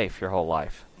it safe your whole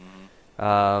life.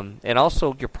 And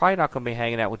also, you're probably not going to be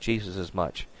hanging out with Jesus as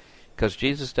much, because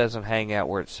Jesus doesn't hang out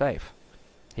where it's safe.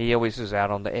 He always is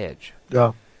out on the edge.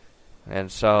 Yeah.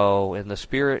 And so, in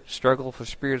the struggle for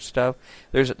spirit stuff,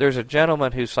 there's a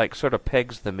gentleman who's like sort of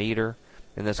pegs the meter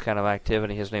in this kind of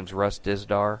activity. His name's Russ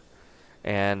Dizdar,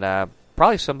 and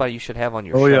probably somebody you should have on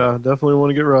your show. Oh yeah, definitely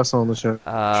want to get Russ on the show.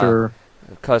 Sure.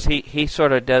 Because he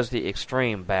sort of does the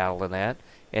extreme battle in that,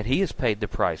 and he has paid the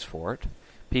price for it.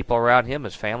 People around him,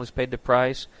 his family's paid the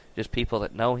price, just people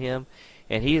that know him.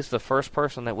 And he is the first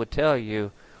person that would tell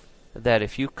you that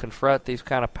if you confront these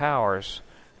kind of powers,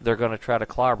 they're going to try to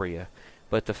clobber you.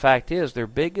 But the fact is, their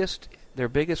biggest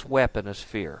weapon is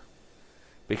fear,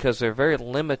 because they're very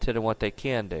limited in what they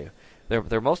can do.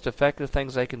 Their most effective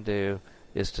things they can do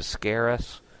is to scare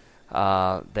us.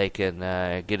 They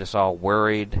can get us all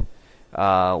worried.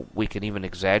 We can even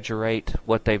exaggerate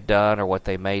what they've done or what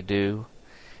they may do.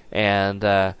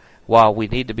 And while we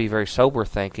need to be very sober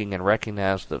thinking and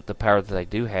recognize the power that they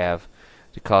do have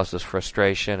to cause us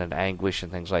frustration and anguish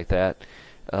and things like that,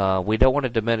 we don't want to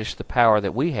diminish the power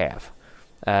that we have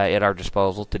at our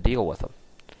disposal to deal with them.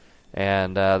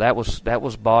 And that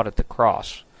was bought at the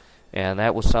cross, and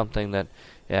that was something that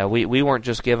we weren't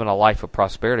just given a life of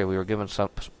prosperity; we were given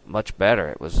something much better.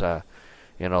 It was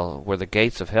where the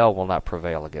gates of hell will not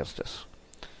prevail against us.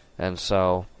 And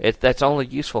so that's only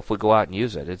useful if we go out and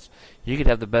use it. You could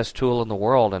have the best tool in the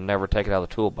world and never take it out of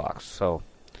the toolbox. So,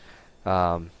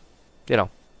 long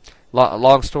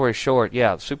story short,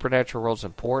 the supernatural world is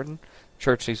important.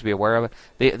 Church needs to be aware of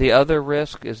it. The other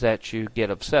risk is that you get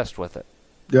obsessed with it.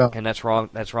 Yeah. And that's wrong.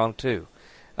 That's wrong too.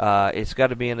 It's got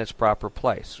to be in its proper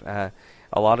place.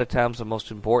 A lot of times, the most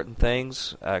important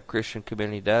things a Christian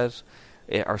community does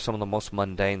are some of the most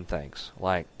mundane things,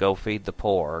 like go feed the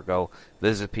poor, or go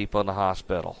visit people in the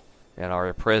hospital, or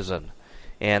in prison.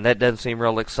 And that doesn't seem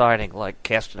real exciting, like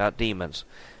casting out demons.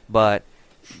 But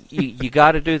you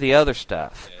got to do the other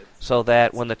stuff, so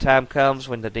that when the time comes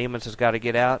when the demons has got to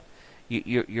get out,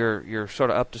 you're sort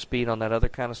of up to speed on that other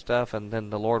kind of stuff, and then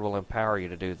the Lord will empower you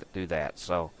to do that.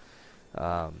 So,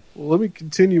 well, let me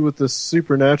continue with the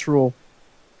supernatural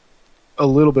a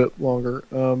little bit longer.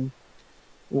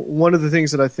 One of the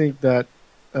things that I think that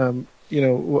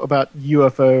about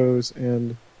UFOs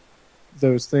and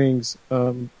those things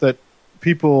that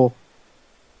people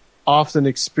often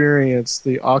experience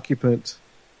the occupant,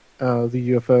 the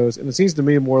UFOs, and it seems to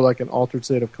me more like an altered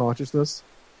state of consciousness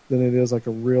than it is like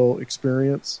a real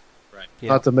experience. Right. Yeah.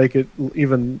 Not to make it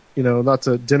even, not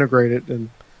to denigrate it, and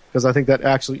because I think that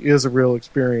actually is a real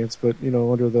experience, but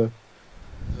under the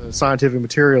scientific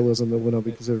materialism that would not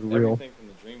be considered real. Everything from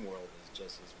the dream world is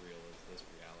just as real as this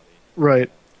reality. Right,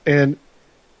 and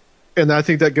I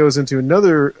think that goes into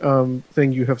another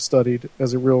thing you have studied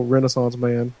as a real Renaissance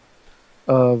man,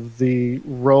 of the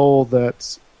role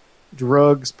that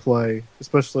drugs play,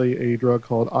 especially a drug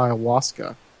called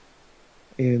ayahuasca,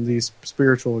 in these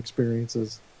spiritual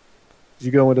experiences. Did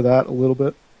you go into that a little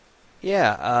bit?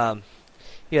 Yeah,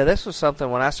 this was something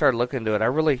when I started looking into it, I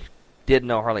really didn't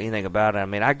know hardly anything about it. I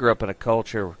mean, I grew up in a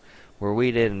culture where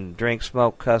we didn't drink,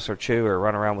 smoke, cuss, or chew, or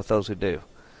run around with those who do.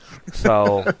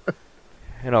 So,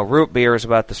 root beer is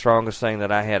about the strongest thing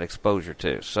that I had exposure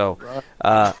to. So,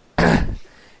 and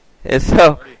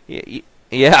so,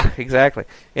 yeah, exactly.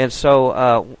 And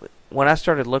so, when I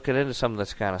started looking into some of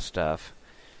this kind of stuff,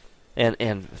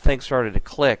 and things started to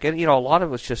click, and a lot of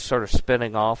it was just sort of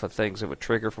spinning off of things that would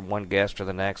trigger from one guest to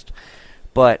the next,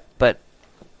 but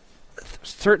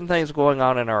certain things going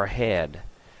on in our head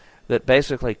that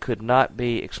basically could not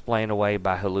be explained away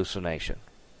by hallucination.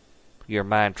 Your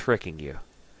mind tricking you.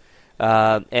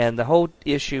 And the whole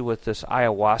issue with this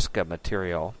ayahuasca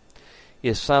material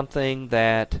is something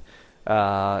that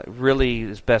really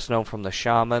is best known from the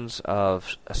shamans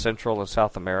of Central and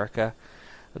South America,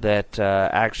 that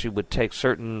actually would take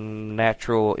certain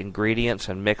natural ingredients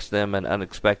and mix them in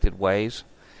unexpected ways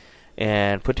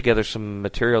and put together some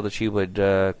material that you would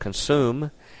consume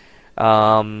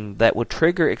that would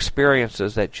trigger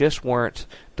experiences that just weren't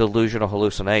delusional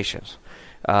hallucinations.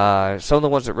 Some of the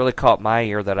ones that really caught my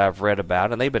ear that I've read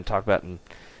about, and they've been talked about in,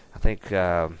 I think,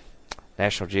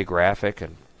 National Geographic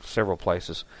and several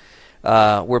places,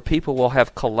 where people will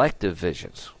have collective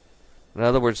visions. In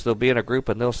other words, they'll be in a group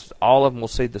and all of them will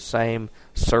see the same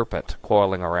serpent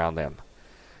coiling around them,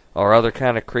 or other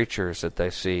kind of creatures that they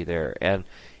see there. And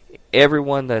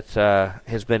everyone that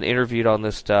has been interviewed on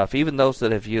this stuff, even those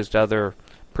that have used other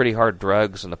pretty hard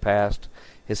drugs in the past,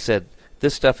 has said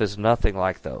this stuff is nothing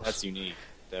like those. That's unique.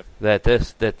 Definitely.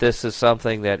 That this is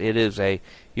something that it is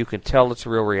you can tell it's a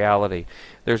real reality.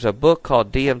 There's a book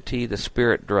called DMT, the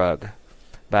Spirit Drug,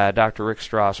 by Dr. Rick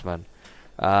Strassman,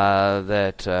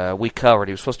 that we covered.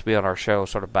 He was supposed to be on our show,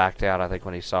 sort of backed out, I think,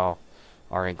 when he saw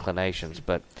our inclinations.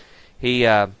 But he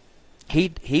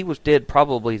did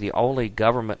probably the only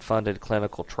government-funded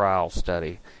clinical trial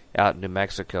study out in New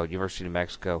Mexico, University of New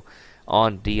Mexico,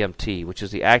 on DMT, which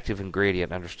is the active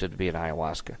ingredient understood to be in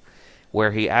ayahuasca,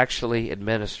 where he actually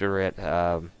administered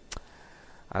it,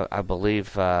 I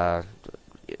believe,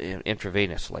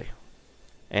 intravenously.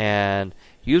 And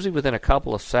usually within a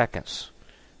couple of seconds,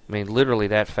 I mean, literally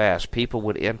that fast, people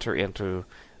would enter into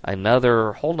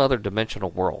whole other dimensional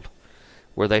world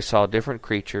where they saw different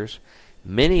creatures.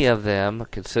 Many of them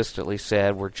consistently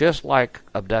said were just like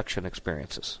abduction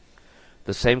experiences.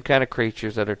 The same kind of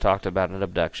creatures that are talked about in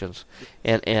abductions.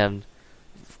 And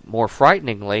more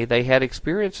frighteningly, they had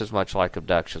experiences much like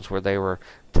abductions, where they were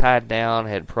tied down,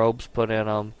 had probes put in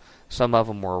them, Some of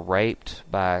them were raped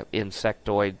by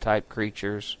insectoid-type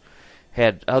creatures,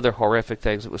 had other horrific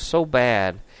things. It was so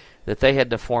bad that they had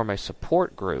to form a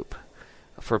support group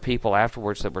for people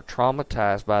afterwards that were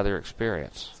traumatized by their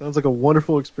experience. Sounds like a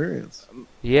wonderful experience.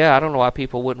 Yeah, I don't know why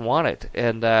people wouldn't want it.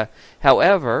 And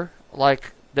however,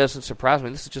 doesn't surprise me.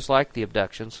 This is just like the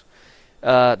abductions.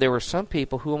 There were some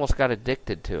people who almost got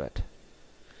addicted to it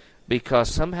because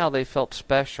somehow they felt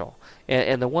special.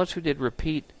 And the ones who did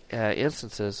repeat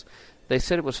instances, they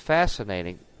said it was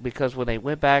fascinating because when they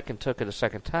went back and took it a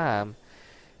second time,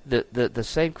 the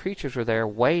same creatures were there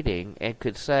waiting and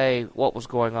could say what was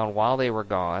going on while they were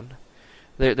gone.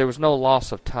 There was no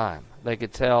loss of time. They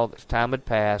could tell that time had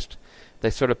passed. They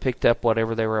sort of picked up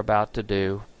whatever they were about to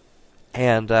do.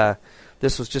 And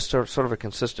this was just sort of a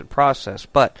consistent process.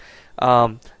 But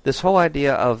this whole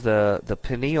idea of the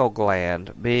pineal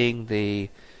gland being the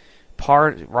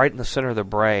part right in the center of the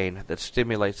brain that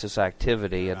stimulates this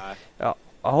activity, and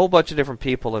a whole bunch of different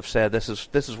people have said this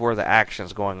is where the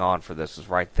action's going on for this is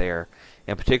right there,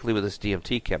 and particularly with this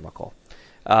DMT chemical.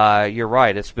 You're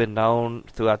right. It's been known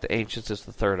throughout the ancients as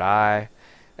the third eye.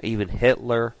 Even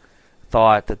Hitler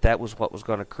thought that was what was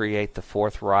going to create the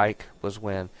Fourth Reich, was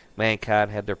when mankind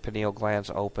had their pineal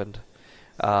glands opened.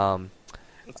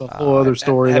 That's a whole other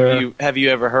story there. Have you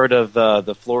ever heard of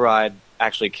the fluoride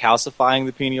actually calcifying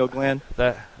the pineal gland?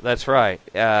 That's right.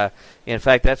 In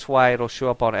fact, that's why it'll show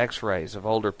up on X-rays of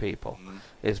older people,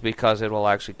 is because it will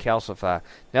actually calcify.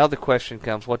 Now the question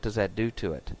comes, what does that do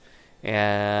to it?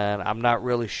 And I'm not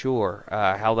really sure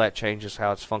how that changes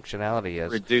how its functionality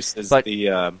is. Reduces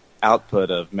the output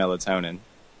of melatonin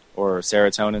or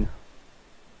serotonin.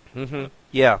 Mm-hmm.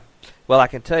 Yeah. Well, I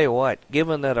can tell you what,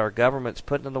 given that our government's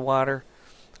putting in the water,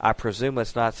 I presume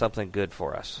it's not something good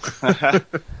for us.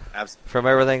 Absolutely. From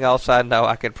everything else I know,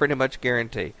 I can pretty much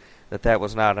guarantee that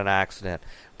was not an accident.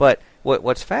 But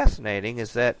what's fascinating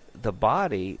is that the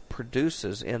body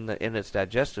produces in its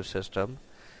digestive system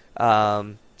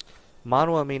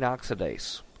monoamine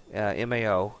oxidase,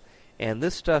 MAO, and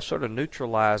this stuff sort of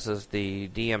neutralizes the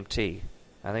DMT.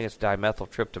 I think it's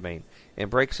dimethyltryptamine, and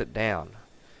breaks it down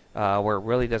where it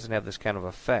really doesn't have this kind of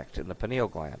effect in the pineal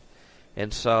gland.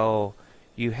 And so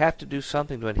you have to do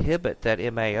something to inhibit that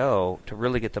MAO to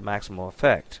really get the maximum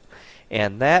effect.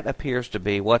 And that appears to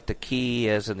be what the key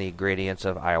is in the ingredients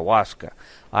of ayahuasca.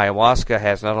 Ayahuasca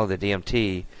has not only the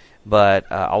DMT, but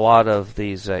a lot of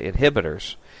these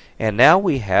inhibitors. And now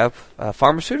we have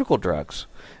pharmaceutical drugs,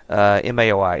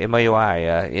 MAOI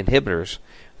inhibitors,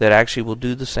 that actually will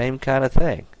do the same kind of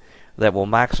thing, that will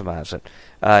maximize it.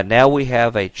 Now we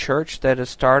have a church that has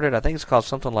started, I think it's called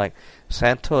something like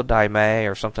Santo Daime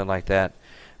or something like that,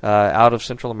 out of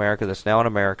Central America, that's now in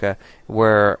America,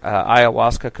 where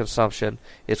ayahuasca consumption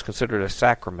is considered a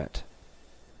sacrament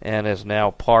and is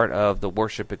now part of the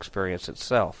worship experience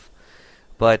itself.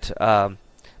 But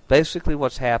basically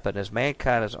what's happened is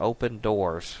mankind has opened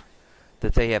doors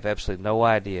that they have absolutely no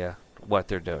idea what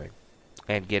they're doing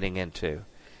and getting into.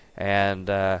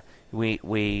 And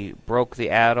we broke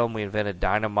the atom, we invented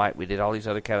dynamite, we did all these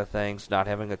other kind of things, not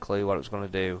having a clue what it was going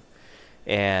to do.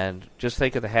 And just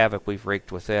think of the havoc we've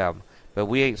wreaked with them. But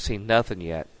we ain't seen nothing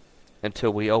yet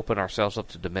until we open ourselves up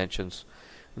to dimensions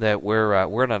that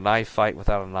we're in a knife fight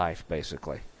without a knife,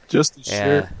 basically. Just to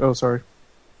share. Oh, sorry.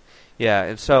 Yeah,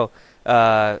 and so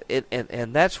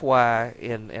and that's why,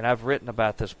 and I've written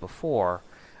about this before.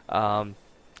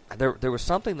 There was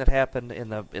something that happened in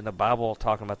the Bible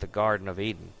talking about the Garden of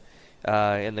Eden.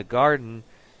 In the garden,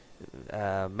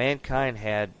 mankind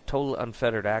had total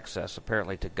unfettered access,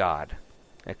 apparently, to God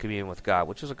and communion with God,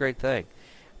 which is a great thing.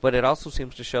 But it also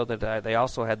seems to show that they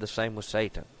also had the same with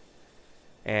Satan,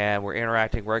 and were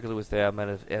interacting regularly with them.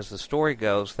 And as the story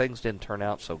goes, things didn't turn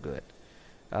out so good.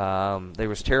 There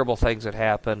was terrible things that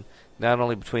happened, not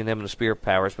only between them and the spirit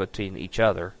powers, but between each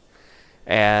other.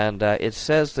 And it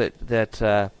says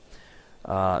that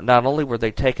not only were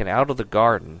they taken out of the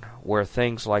garden where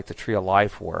things like the tree of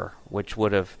life were, which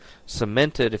would have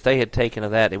cemented, if they had taken of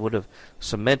that, it would have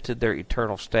cemented their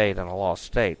eternal state and a lost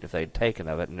state if they had taken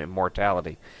of it and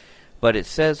immortality. But it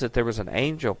says that there was an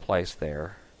angel placed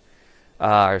there,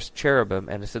 or cherubim,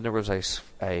 and it said there was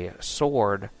a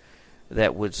sword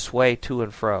that would sway to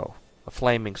and fro, a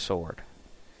flaming sword.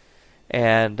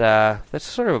 And that's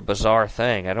sort of a bizarre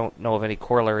thing. I don't know of any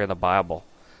corollary in the Bible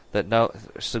that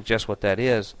suggests what that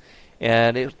is.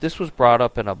 And this was brought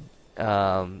up in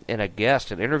an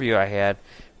interview I had,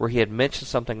 where he had mentioned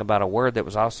something about a word that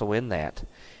was also in that.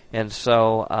 And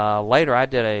so later I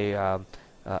did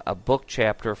a book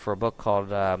chapter for a book called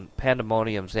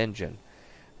Pandemonium's Engine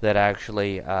that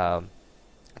actually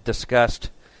discussed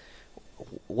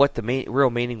what the real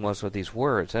meaning was of these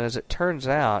words. And as it turns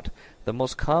out, the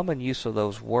most common use of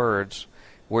those words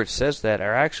where it says that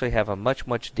are actually have a much,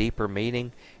 much deeper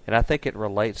meaning, and I think it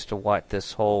relates to what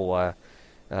this whole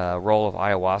role of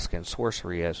ayahuasca and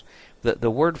sorcery is.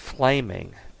 The word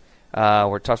flaming,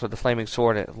 where it talks about the flaming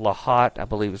sword, lahat, I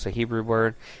believe is a Hebrew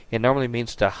word. It normally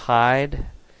means to hide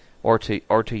or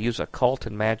to use occult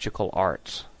and magical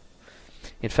arts.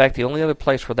 In fact, the only other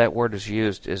place where that word is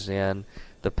used is in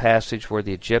the passage where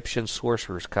the Egyptian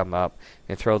sorcerers come up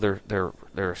and throw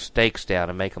their stakes down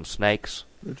and make them snakes.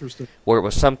 Interesting. Where it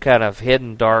was some kind of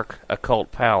hidden, dark,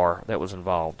 occult power that was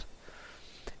involved.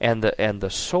 And the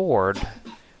sword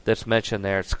that's mentioned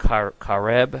there, it's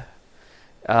kareb.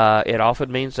 It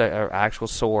often means an actual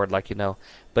sword,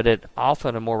 but it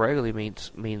often and more regularly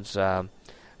means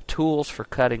tools for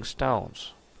cutting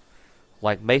stones,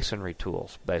 like masonry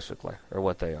tools, basically, are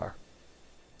what they are.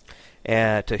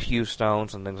 And to hew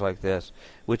stones and things like this,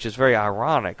 which is very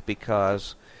ironic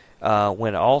because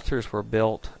when altars were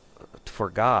built for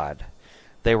God,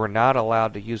 they were not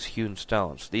allowed to use hewn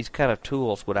stones. These kind of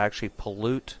tools would actually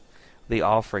pollute the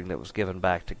offering that was given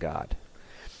back to God.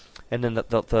 And then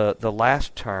the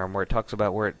last term where it talks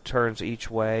about where it turns each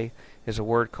way is a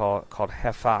word called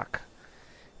hefak,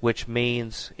 which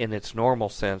means, in its normal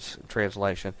sense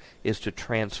translation, is to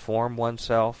transform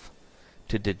oneself,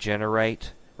 to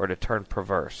degenerate, or to turn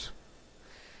perverse.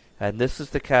 And this is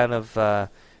the kind of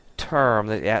term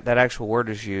that actual word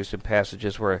is used in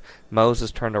passages where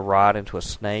Moses turned a rod into a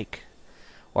snake,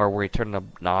 or where he turned the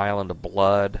Nile into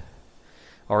blood,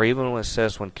 or even when it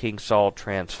says when King Saul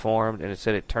transformed, and it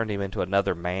said it turned him into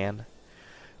another man.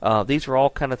 These are all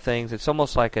kind of things. It's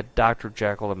almost like a Dr.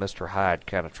 Jekyll and Mr. Hyde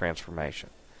kind of transformation.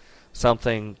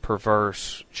 Something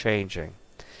perverse changing.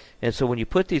 And so when you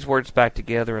put these words back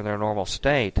together in their normal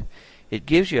state, it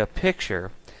gives you a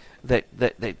picture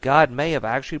that God may have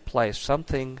actually placed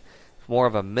something more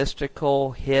of a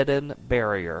mystical, hidden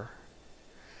barrier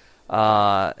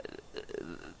that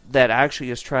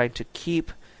actually is trying to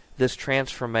keep this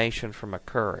transformation from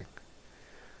occurring,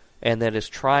 and that is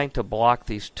trying to block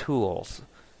these tools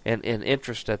and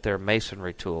interest at their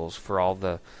masonry tools for all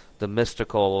the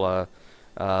mystical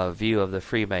view of the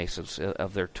Freemasons,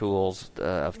 of their tools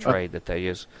of trade that they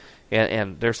use.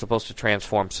 And they're supposed to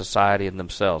transform society and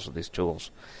themselves with these tools.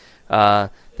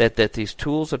 That these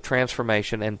tools of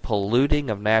transformation and polluting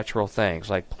of natural things,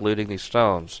 like polluting these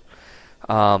stones,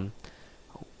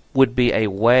 would be a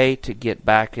way to get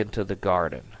back into the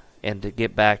garden and to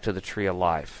get back to the tree of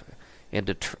life and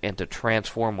to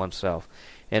transform oneself.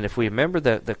 And if we remember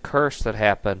the curse that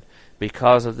happened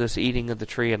because of this eating of the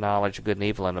tree of knowledge of good and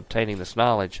evil and obtaining this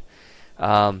knowledge,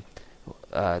 the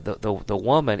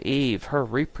woman, Eve, her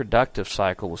reproductive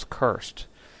cycle was cursed.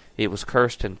 It was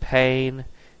cursed in pain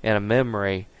and a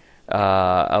memory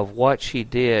of what she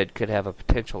did could have a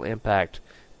potential impact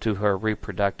to her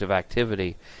reproductive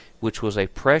activity, which was a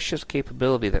precious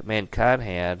capability that mankind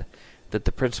had that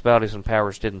the principalities and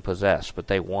powers didn't possess, but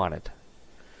they wanted.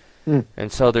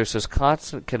 And so there's this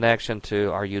constant connection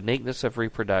to our uniqueness of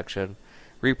reproduction,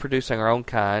 reproducing our own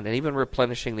kind, and even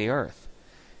replenishing the earth,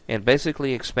 and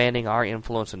basically expanding our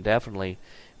influence indefinitely,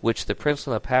 which the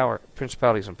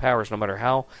principalities and powers, no matter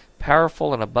how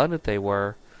powerful and abundant they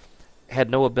were, had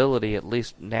no ability, at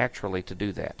least naturally, to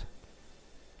do that.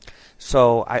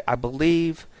 So I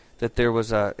believe that there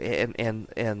was and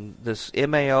this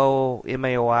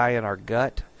MAOI in our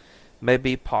gut may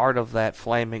be part of that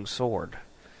flaming sword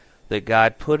that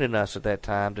God put in us at that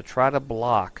time to try to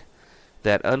block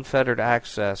that unfettered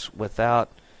access without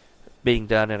being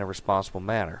done in a responsible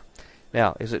manner.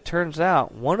 Now, as it turns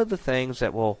out, one of the things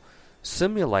that will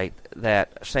simulate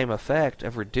that same effect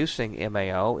of reducing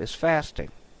MAO is fasting.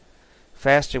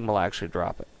 Fasting will actually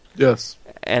drop it. Yes.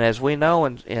 And as we know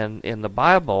in the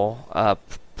Bible,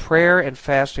 prayer and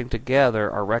fasting together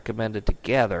are recommended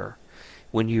together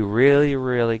when you really,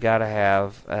 really got to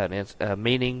have a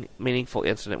meaningful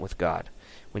incident with God.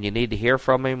 When you need to hear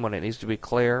from Him, when it needs to be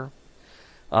clear.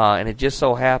 And it just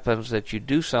so happens that you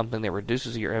do something that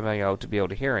reduces your MAO to be able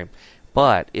to hear Him.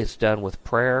 But it's done with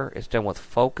prayer. It's done with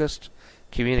focused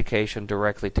communication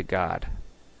directly to God.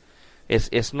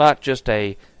 It's not just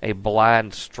a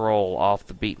blind stroll off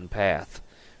the beaten path,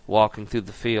 walking through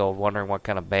the field wondering what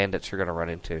kind of bandits you're going to run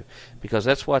into. Because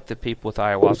that's what the people with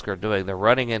ayahuasca are doing. They're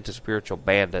running into spiritual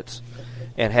bandits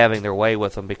and having their way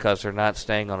with them because they're not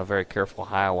staying on a very careful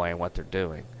highway in what they're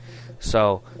doing.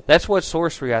 So that's what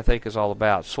sorcery, I think, is all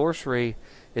about. Sorcery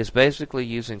is basically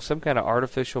using some kind of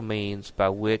artificial means by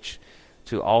which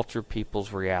to alter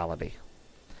people's reality.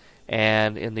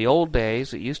 And in the old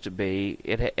days, it used to be,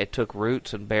 it took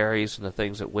roots and berries and the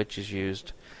things that witches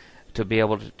used to be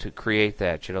able to create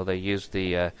that. They use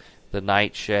the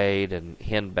nightshade and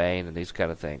henbane and these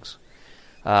kind of things.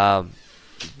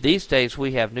 These days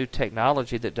we have new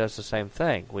technology that does the same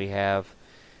thing. We have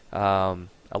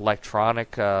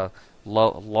electronic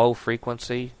low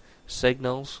frequency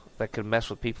signals that can mess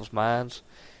with people's minds.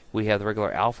 We have the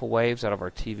regular alpha waves out of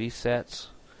our TV sets.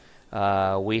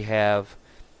 We have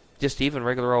just even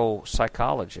regular old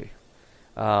psychology.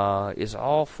 Is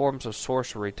all forms of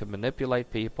sorcery to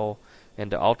manipulate people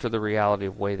and to alter the reality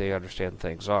of the way they understand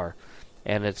things are.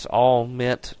 And it's all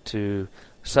meant to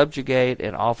subjugate,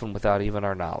 and often without even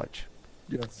our knowledge.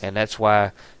 Yes. And that's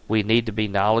why we need to be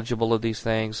knowledgeable of these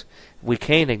things. We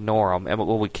can't ignore them.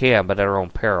 Well, we can, but at our own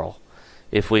peril.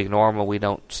 If we ignore them, we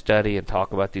don't study and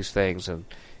talk about these things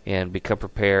and become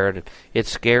prepared. It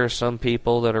scares some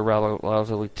people that are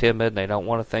relatively timid, and they don't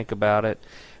want to think about it.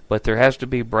 But there has to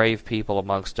be brave people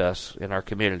amongst us in our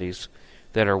communities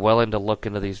that are willing to look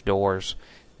into these doors,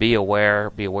 be aware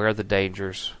of the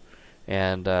dangers,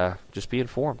 and just be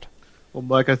informed. Well,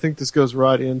 Mike, I think this goes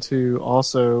right into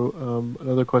also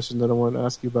another question that I want to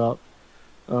ask you about,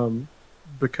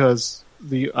 because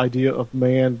the idea of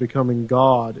man becoming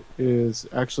God is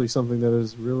actually something that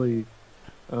is really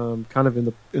kind of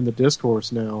in the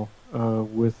discourse now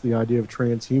with the idea of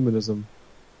transhumanism.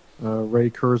 Ray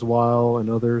Kurzweil and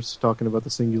others talking about the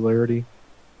singularity,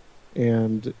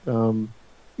 and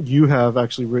you have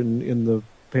actually written in the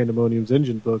Pandemonium's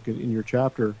Engine book in your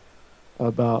chapter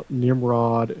about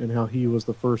Nimrod and how he was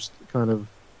the first kind of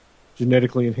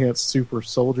genetically enhanced super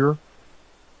soldier.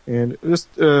 And just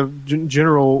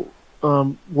general,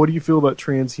 what do you feel about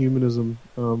transhumanism?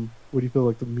 What do you feel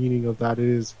like the meaning of that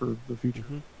is for the future?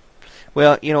 Mm-hmm.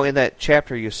 Well, in that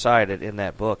chapter you cited in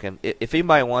that book, and if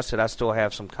anybody wants it, I still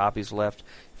have some copies left.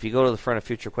 If you go to the front of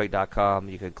FutureQuake.com,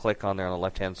 you can click on there on the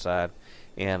left-hand side,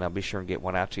 and I'll be sure and get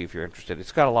one out to you if you're interested.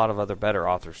 It's got a lot of other better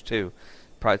authors, too.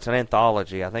 It's an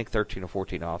anthology. I think 13 or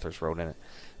 14 authors wrote in it.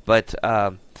 But,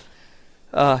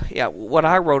 what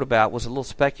I wrote about was a little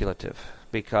speculative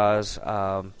because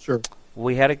Sure.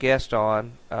 We had a guest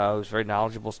on who was very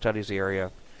knowledgeable, studies the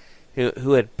area,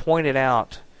 who had pointed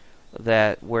out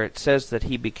that where it says that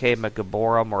he became a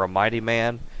Gibborim or a mighty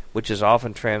man, which is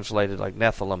often translated like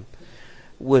Nephilim,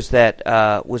 was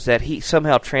that he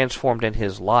somehow transformed in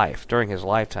his life during his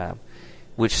lifetime,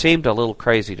 which seemed a little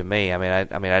crazy to me. I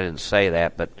didn't say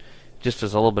that, but just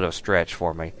as a little bit of a stretch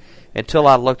for me until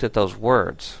I looked at those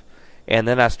words, and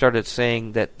then I started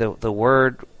seeing that the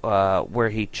word where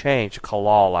he changed,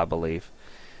 Kalal, I believe,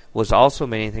 was also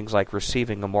meaning things like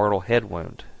receiving a mortal head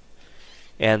wound.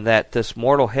 And that this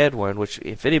mortal head wound, which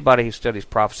if anybody who studies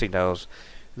prophecy knows,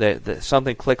 that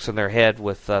something clicks in their head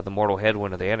with the mortal head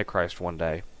wound of the Antichrist one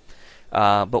day.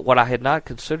 But what I had not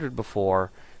considered before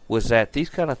was that these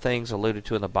kind of things alluded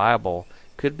to in the Bible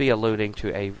could be alluding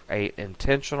to a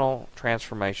intentional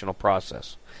transformational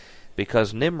process.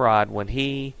 Because Nimrod, when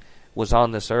he was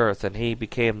on this earth and he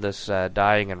became this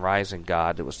dying and rising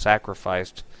god that was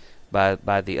sacrificed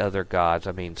by the other gods,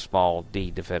 small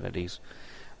d divinities,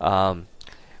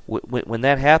 when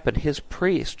that happened, his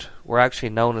priests were actually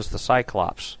known as the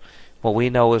Cyclops. What we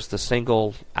know as the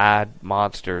single-eyed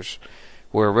monsters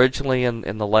were originally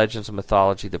in the legends and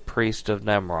mythology the priests of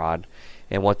Nimrod.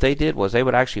 And what they did was they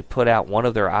would actually put out one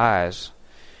of their eyes,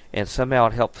 and somehow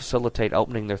it helped facilitate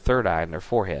opening their third eye in their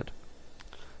forehead.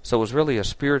 So it was really a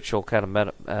spiritual kind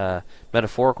of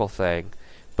metaphorical thing,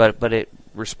 but it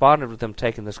responded with them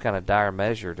taking this kind of dire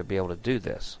measure to be able to do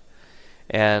this.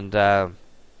 And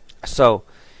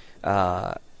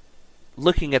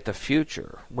looking at the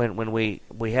future, when we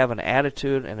have an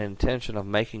attitude and intention of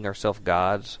making ourselves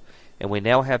gods, and we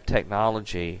now have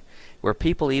technology where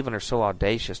people even are so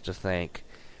audacious to think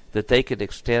that they could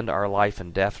extend our life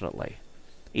indefinitely,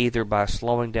 either by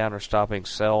slowing down or stopping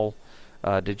cell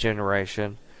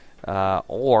degeneration,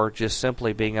 or just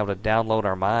simply being able to download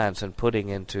our minds and putting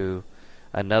into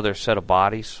another set of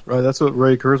bodies. Right, that's what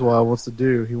Ray Kurzweil wants to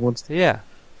do. He wants to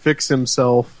fix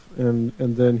himself, and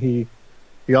then he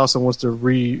also wants to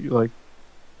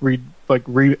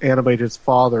reanimate his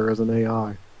father as an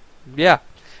AI. Yeah.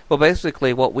 Well,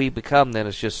 basically, what we become then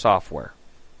is just software,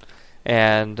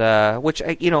 and which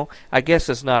I guess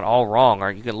is not all wrong. Or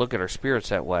you can look at our spirits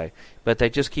that way, but they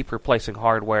just keep replacing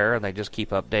hardware, and they just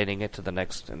keep updating it to the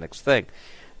next thing.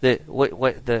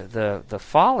 The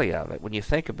folly of it, when you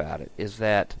think about it, is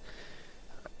that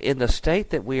in the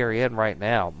state that we are in right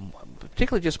now,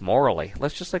 particularly just morally,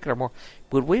 let's just look at our moral.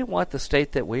 Would we want the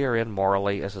state that we are in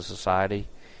morally as a society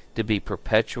to be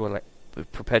perpetuated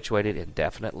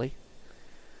indefinitely?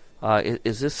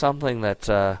 Is this something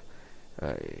that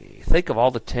think of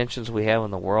all the tensions we have in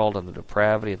the world and the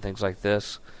depravity and things like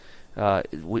this?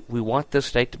 We want this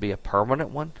state to be a permanent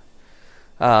one.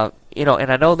 And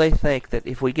I know they think that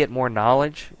if we get more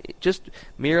knowledge, just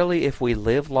merely if we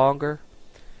live longer,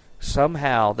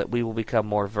 somehow that we will become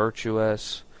more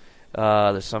virtuous,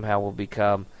 that somehow we'll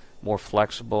become more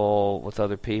flexible with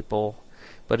other people.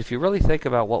 But if you really think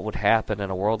about what would happen in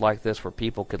a world like this where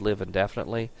people could live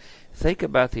indefinitely, think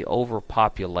about the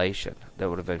overpopulation that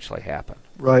would eventually happen.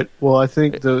 Right. Well, I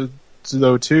think, though,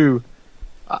 too,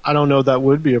 I don't know that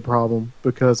would be a problem,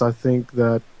 because I think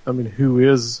that, who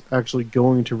is actually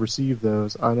going to receive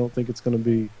those? I don't think it's going to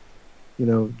be,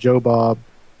 Joe Bob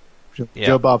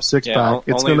Sixpack.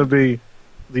 It's going to be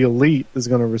the elite is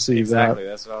going to receive that. Exactly,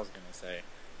 that's what I was going to say.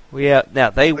 Well, yeah, now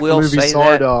they like will the movie say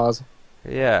Sardoz. that.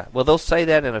 Yeah, well, they'll say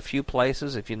that in a few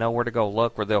places if you know where to go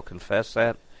look, where they'll confess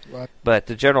that. Right. But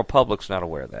the general public's not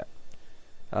aware of that.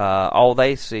 All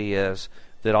they see is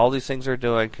that all these things they're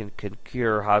doing can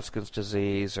cure Hodgkin's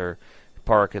disease or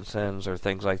Parkinson's or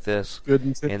things like this. Good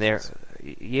intentions.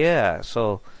 And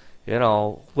so,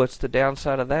 what's the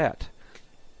downside of that?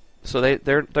 So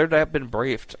they're not been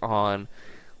briefed on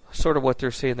sort of what they're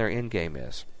seeing their end game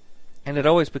is. And it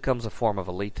always becomes a form of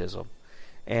elitism.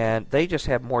 And they just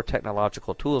have more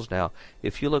technological tools now.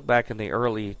 If you look back in the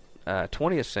early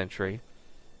 20th century,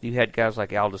 you had guys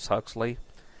like Aldous Huxley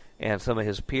and some of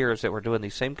his peers that were doing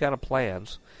these same kind of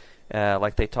plans,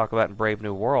 like they talk about in Brave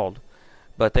New World,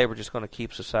 but they were just going to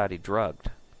keep society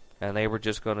drugged. And they were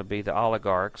just going to be the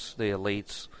oligarchs, the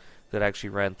elites that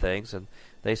actually ran things. And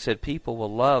they said people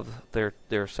will love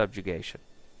their subjugation.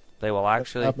 They will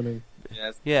actually... That's happening.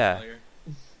 Yeah. Familiar.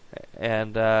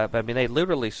 And, they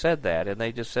literally said that, and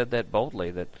they just said that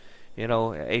boldly, that,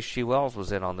 H.G. Wells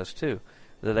was in on this too.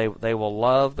 That they will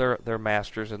love their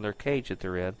masters and their cage that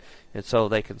they're in, and so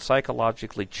they can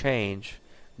psychologically change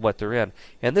what they're in.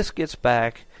 And this gets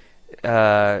back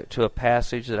to a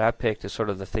passage that I picked as sort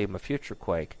of the theme of Future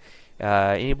Quake.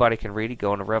 Anybody can read it.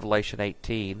 Go into Revelation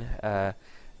 18,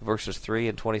 verses 3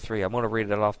 and 23. I'm going to read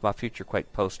it off my Future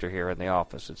Quake poster here in the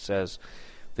office. It says,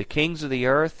 "The kings of the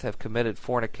earth have committed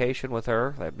fornication with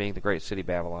her," that being the great city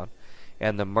Babylon,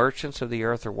 "and the merchants of the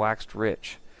earth are waxed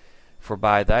rich. For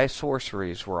by thy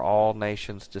sorceries were all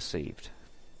nations deceived."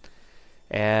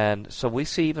 And so we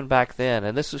see even back then,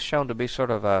 and this is shown to be sort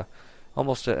of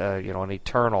almost an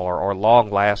eternal or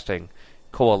long-lasting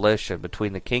coalition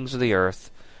between the kings of the earth,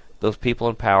 those people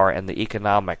in power, and the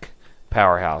economic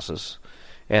powerhouses.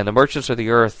 And the merchants of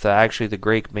the earth, actually the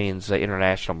Greek means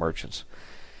international merchants.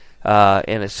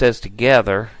 And it says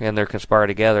together, and they're conspired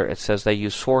together, it says they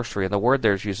use sorcery, and the word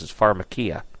there uses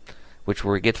pharmakia, which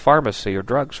we get pharmacy or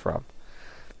drugs from.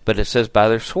 But it says by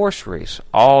their sorceries,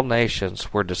 all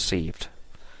nations were deceived.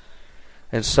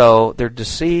 And so they're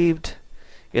deceived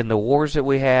in the wars that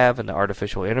we have and the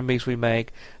artificial enemies we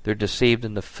make. They're deceived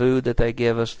in the food that they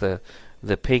give us, the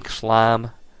pink slime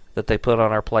that they put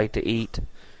on our plate to eat,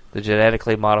 the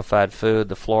genetically modified food,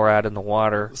 the fluoride in the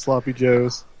water. The sloppy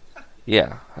joes.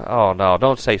 Yeah. Oh, no,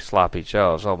 don't say sloppy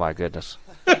joes. Oh, my goodness.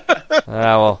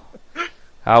 I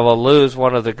will lose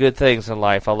one of the good things in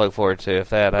life I look forward to if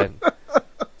that...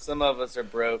 Some of us are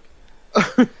broke.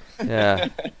 Yeah.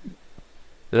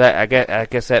 I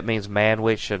guess that means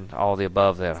manwich and all the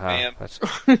above then, huh?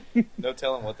 Spam. No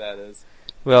telling what that is.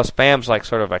 Well, spam's like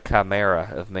sort of a chimera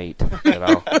of meat,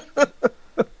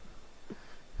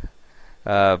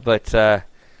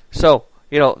 So,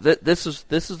 this is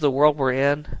the world we're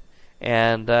in,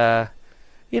 and,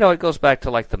 it goes back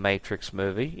to like the Matrix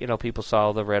movie. People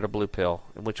saw the red or blue pill,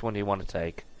 and which one do you want to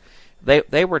take?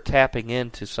 They were tapping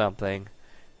into something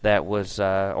that was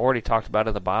already talked about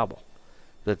in the Bible,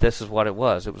 that this is what it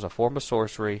was. It was a form of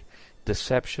sorcery.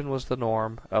 Deception was the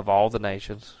norm of all the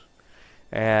nations.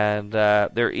 And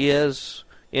there is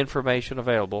information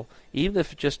available. Even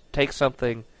if it just takes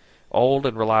something old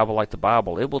and reliable like the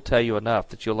Bible, it will tell you enough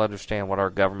that you'll understand what our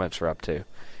governments are up to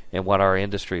and what our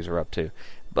industries are up to.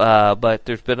 But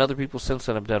there's been other people since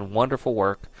then have done wonderful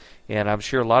work, and I'm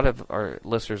sure a lot of our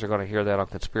listeners are going to hear that on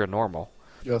Conspiranormal.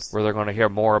 Yes. Where they're going to hear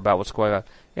more about what's going on.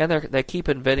 And they keep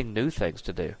inventing new things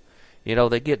to do.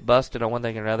 They get busted on one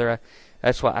thing or another.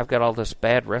 That's why I've got all this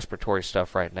bad respiratory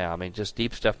stuff right now. Just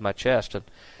deep stuff in my chest. And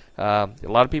a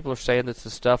lot of people are saying it's the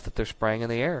stuff that they're spraying in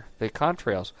the air, the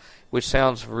contrails, which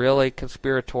sounds really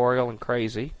conspiratorial and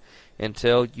crazy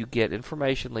until you get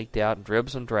information leaked out in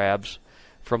dribs and drabs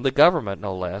from the government,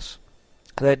 no less,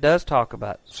 that does talk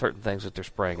about certain things that they're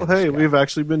spraying in the sky. We've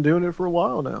actually been doing it for a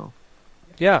while now.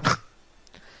 Yeah.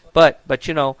 But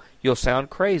you'll sound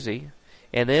crazy,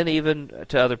 and then even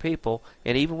to other people,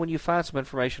 and even when you find some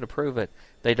information to prove it,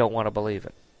 they don't want to believe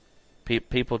it.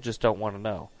 People just don't want to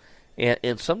know.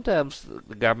 And sometimes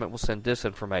the government will send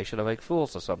disinformation to make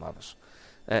fools of some of us.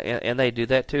 And they do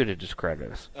that, too, to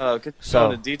discredit us. Could you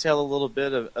go into detail a little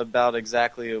bit about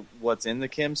exactly what's in the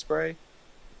chem spray?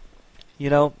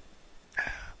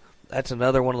 That's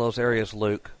another one of those areas,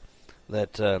 Luke,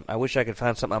 that I wish I could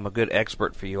find something. I'm a good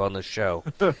expert for you on this show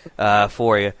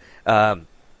for you.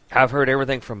 I've heard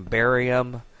everything from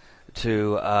barium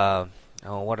to,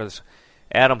 what is...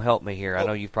 Adam, help me here. I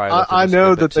know you've probably looked at this I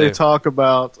know that too. they talk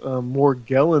about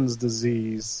Morgellons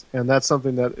disease, and that's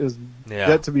something that is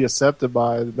yet to be accepted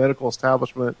by the medical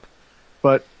establishment.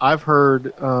 But I've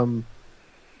heard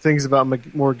things about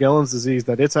Morgellons disease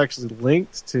that it's actually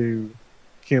linked to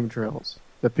chemtrails.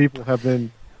 That people have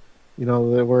been,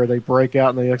 where they break out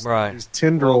and they have these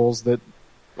tendrils that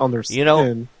on their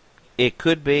skin. It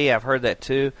could be. I've heard that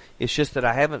too. It's just that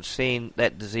I haven't seen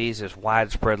that disease as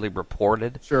widespreadly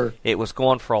reported. Sure. It was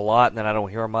going for a lot, and then I don't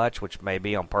hear much, which may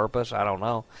be on purpose. I don't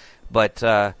know. But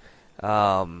a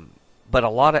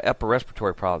lot of upper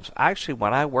respiratory problems. Actually,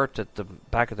 when I worked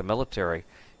back at the military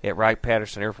at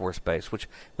Wright-Patterson Air Force Base, which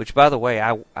by the way,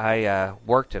 I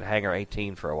worked at Hangar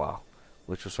 18 for a while,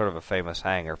 which was sort of a famous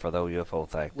hangar for the UFO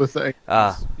thing. With the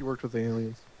aliens. You worked with the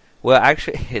aliens. Well,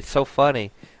 actually, it's so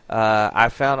funny. I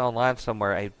found online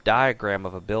somewhere a diagram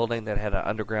of a building that had an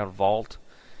underground vault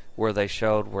where they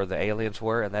showed where the aliens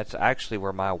were, and that's actually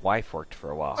where my wife worked for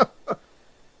a while.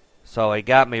 So it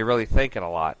got me really thinking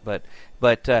a lot. But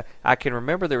I can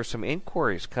remember there were some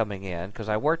inquiries coming in, because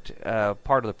I worked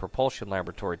part of the propulsion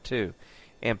laboratory too,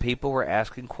 and people were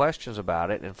asking questions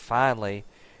about it, and finally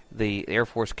the Air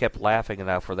Force kept laughing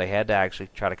enough where they had to actually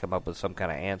try to come up with some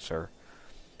kind of answer.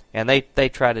 And they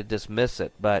tried to dismiss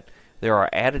it, but there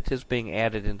are additives being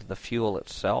added into the fuel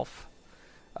itself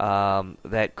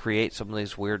that create some of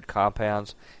these weird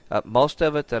compounds. Most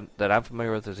of it that I'm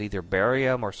familiar with is either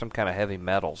barium or some kind of heavy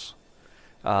metals.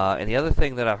 And the other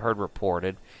thing that I've heard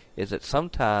reported is that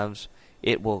sometimes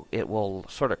it will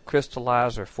sort of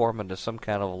crystallize or form into some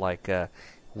kind of like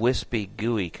wispy,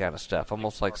 gooey kind of stuff,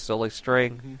 almost like silly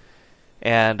string. Mm-hmm.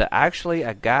 And actually,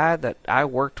 a guy that I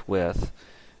worked with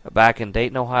back in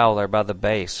Dayton, Ohio, there by the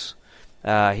base,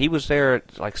 he was there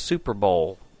at like Super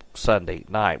Bowl Sunday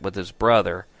night with his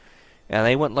brother, and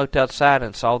they went and looked outside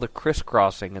and saw the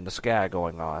crisscrossing in the sky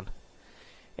going on.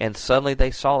 And suddenly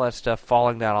they saw that stuff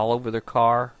falling down all over their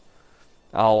car,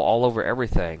 all over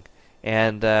everything.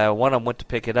 And one of them went to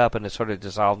pick it up, and it sort of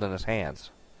dissolved in his hands.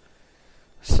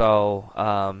 So,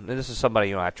 and this is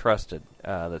somebody I trusted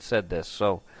that said this.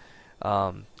 So,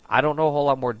 I don't know a whole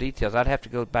lot more details. I'd have to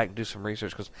go back and do some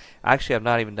research, because actually I've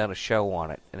not even done a show on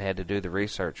it and had to do the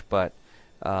research. But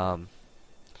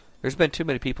there's been too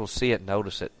many people see it and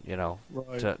notice it,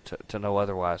 right, to know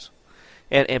otherwise.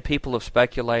 And people have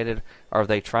speculated, are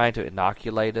they trying to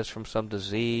inoculate us from some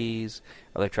disease?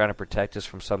 Are they trying to protect us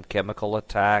from some chemical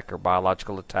attack or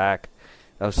biological attack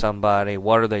of somebody?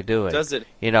 What are they doing? Does it?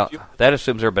 That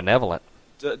assumes they're benevolent.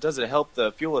 Does it help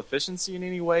the fuel efficiency in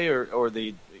any way, or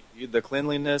the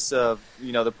cleanliness of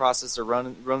the process of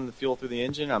running the fuel through the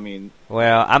engine? I mean,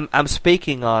 well, I'm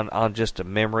speaking on just a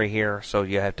memory here, so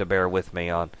you have to bear with me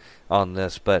on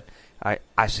this. But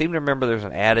I seem to remember there's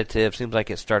an additive. Seems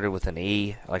like it started with an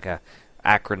E, like a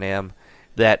acronym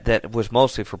that was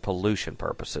mostly for pollution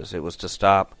purposes. It was to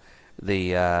stop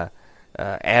the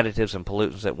additives and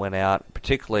pollutants that went out,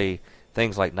 particularly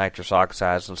things like nitrous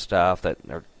oxides and stuff that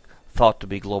are thought to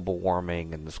be global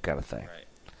warming and this kind of thing. Right.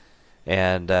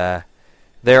 And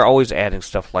they're always adding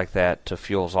stuff like that to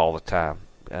fuels all the time,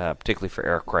 particularly for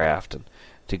aircraft and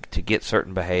to get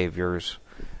certain behaviors.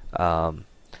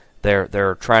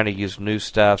 They're trying to use new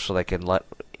stuff so they can let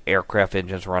aircraft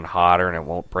engines run hotter and it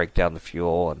won't break down the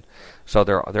fuel. And so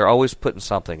they're always putting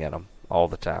something in them all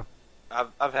the time.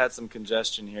 I've had some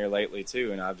congestion here lately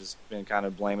too, and I've just been kind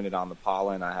of blaming it on the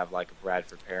pollen. I have like a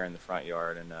Bradford pear in the front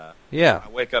yard, and I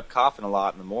wake up coughing a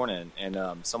lot in the morning. And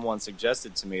someone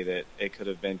suggested to me that it could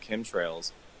have been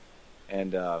chemtrails,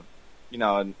 and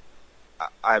and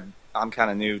I'm kind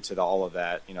of new to all of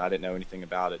that. I didn't know anything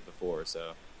about it before,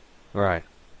 so right.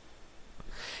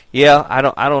 Yeah, I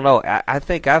don't know. I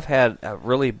think I've had a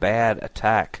really bad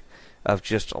attack of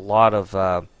just a lot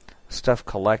of stuff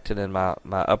collected in my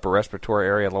upper respiratory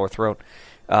area and lower throat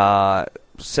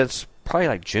since probably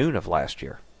like June of last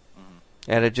year.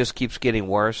 Mm-hmm. And it just keeps getting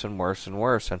worse and worse and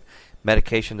worse, and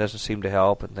medication doesn't seem to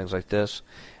help and things like this.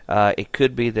 It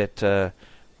could be that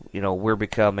we're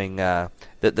becoming the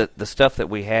stuff that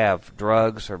we have,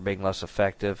 drugs are being less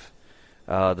effective.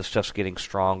 The stuff's getting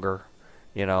stronger,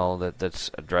 that's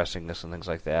addressing this and things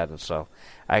like that. And so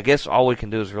I guess all we can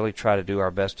do is really try to do our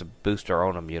best to boost our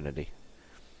own immunity.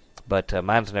 But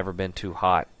mine's never been too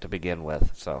hot to begin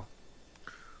with, so.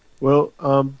 Well,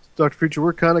 Dr. Future,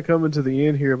 we're kind of coming to the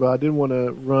end here, but I did want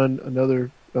to run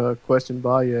another question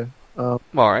by you. All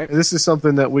right. This is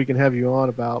something that we can have you on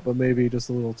about, but maybe just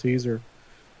a little teaser.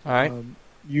 All right.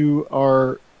 You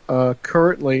are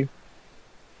currently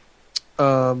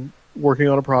working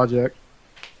on a project,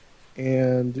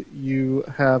 and you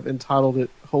have entitled it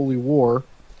Holy War.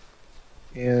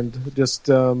 And just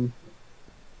to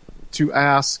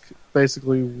ask,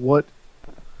 basically, what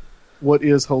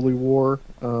is Holy War?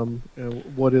 And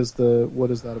what is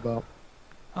that about?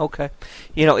 Okay.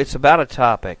 It's about a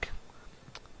topic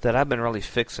that I've been really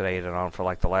fixated on for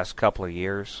like the last couple of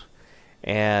years.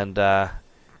 And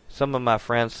some of my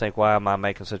friends think, why am I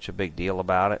making such a big deal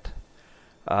about it?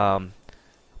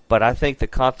 But I think the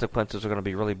consequences are going to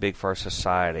be really big for our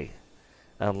society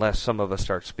unless some of us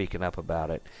start speaking up about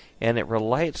it. And it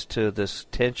relates to this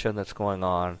tension that's going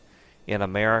on in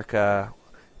America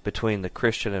between the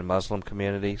Christian and Muslim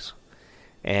communities.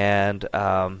 And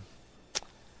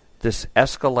this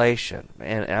escalation,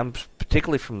 and I'm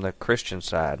particularly from the Christian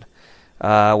side,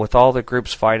 with all the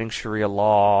groups fighting Sharia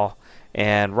law,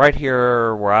 and right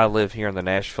here where I live here in the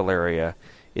Nashville area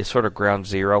is sort of ground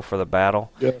zero for the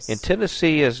battle. Yes. And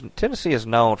Tennessee is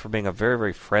known for being a very,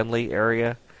 very friendly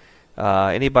area.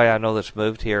 Anybody I know that's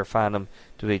moved here find them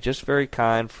to be just very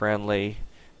kind, friendly,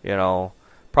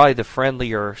 probably the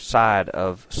friendlier side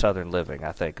of Southern living,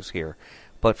 I think, is here.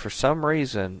 But for some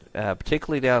reason,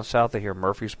 particularly down south of here,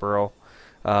 Murfreesboro,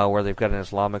 where they've got an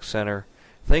Islamic center,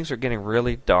 things are getting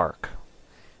really dark.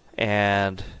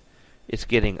 And it's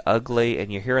getting ugly,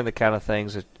 and you're hearing the kind of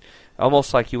things that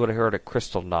almost like you would have heard at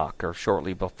Kristallnacht or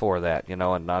shortly before that, in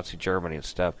Nazi Germany and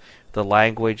stuff. The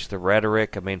language, the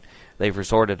rhetoric, they've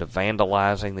resorted to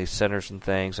vandalizing these centers and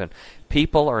things, and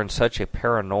people are in such a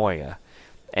paranoia.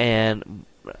 And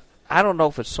I don't know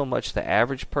if it's so much the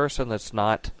average person that's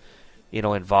not,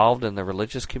 involved in the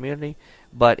religious community,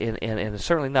 but and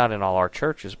certainly not in all our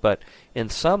churches, but in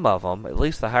some of them, at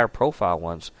least the higher profile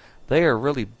ones, they are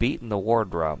really beating the war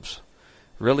drums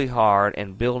really hard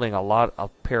and building a lot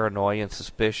of paranoia and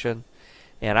suspicion.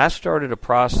 And I started a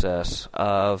process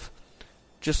of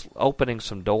just opening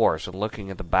some doors and looking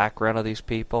at the background of these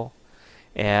people.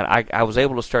 And I was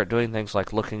able to start doing things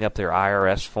like looking up their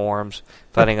IRS forms,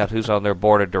 finding out who's on their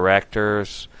board of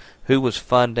directors, who was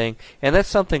funding. And that's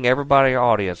something everybody in our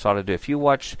audience ought to do. If you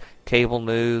watch cable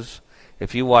news,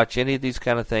 if you watch any of these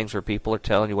kind of things where people are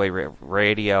telling you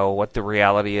radio, what the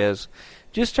reality is,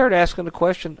 just start asking the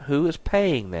question, who is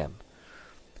paying them?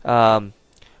 I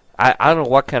don't know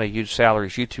what kind of huge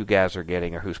salaries you two guys are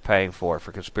getting or who's paying for it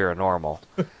for Conspiranormal.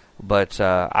 But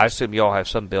I assume you all have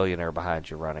some billionaire behind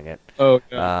you running it. Oh,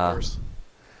 yeah, of course.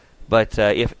 But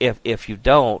if you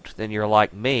don't, then you're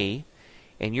like me,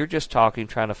 and you're just trying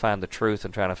to find the truth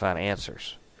and trying to find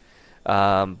answers.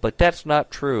 But that's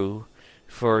not true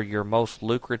for your most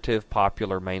lucrative,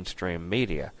 popular mainstream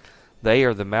media. They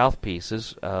are the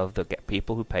mouthpieces of the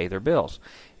people who pay their bills.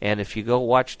 And if you go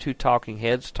watch two talking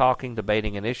heads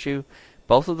debating an issue,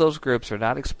 both of those groups are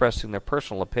not expressing their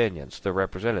personal opinions, their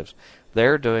representatives.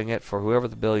 They're doing it for whoever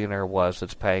the billionaire was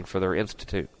that's paying for their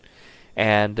institute.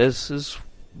 And this is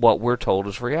what we're told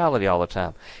is reality all the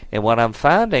time. And what I'm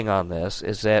finding on this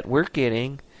is that we're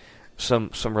getting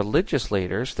some religious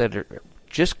leaders that are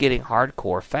just getting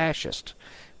hardcore fascist,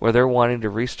 where they're wanting to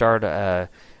restart a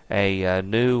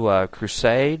new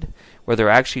crusade, where they're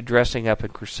actually dressing up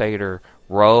in crusader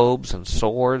robes and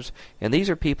swords. And these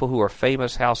are people who are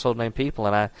famous household name people,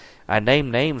 and I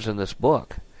name names in this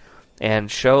book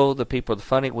and show the people the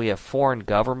funding. We have foreign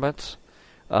governments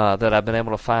that I've been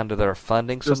able to find that are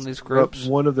funding some of these groups.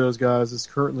 One of those guys is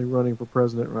currently running for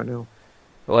president right now.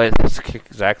 Well, that's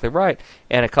exactly right.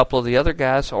 And a couple of the other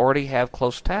guys already have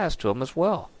close ties to them as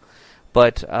well.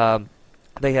 But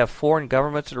they have foreign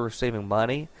governments that are receiving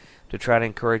money to try to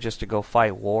encourage us to go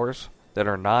fight wars that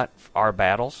are not our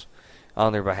battles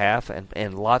on their behalf,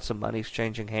 and lots of money's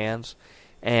changing hands.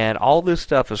 And all this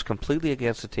stuff is completely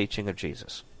against the teaching of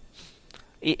Jesus.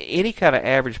 Any kind of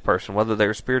average person, whether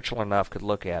they're spiritual enough, could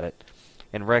look at it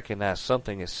and recognize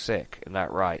something is sick and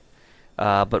not right.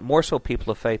 But more so,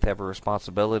 people of faith have a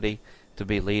responsibility to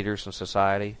be leaders in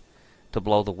society, to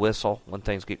blow the whistle when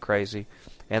things get crazy.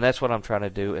 And that's what I'm trying to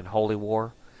do in Holy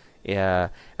War. I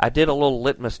did a little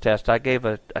litmus test. I gave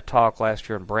a talk last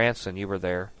year in Branson. You were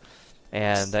there.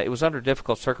 And it was under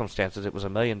difficult circumstances. It was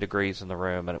 1,000,000 degrees in the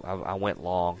room, and I went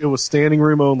long. It was standing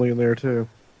room only in there, too.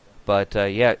 But,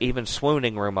 yeah, even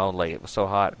swooning room only. It was so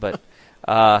hot. But,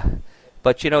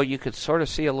 you could sort of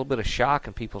see a little bit of shock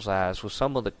in people's eyes with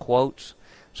some of the quotes,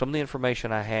 some of the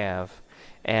information I have.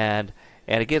 And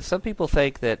And again, some people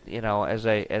think that, as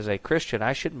a Christian,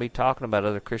 I shouldn't be talking about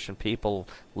other Christian people,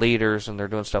 leaders, and they're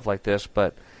doing stuff like this.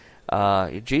 But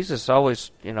Jesus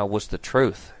always, was the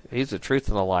truth. He's the truth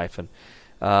in the life. And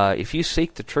if you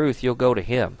seek the truth, you'll go to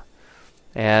Him.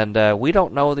 And we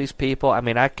don't know these people. I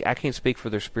mean, I can't speak for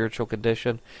their spiritual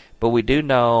condition, but we do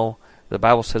know the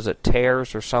Bible says that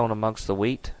tares are sown amongst the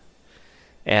wheat.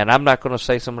 And I'm not going to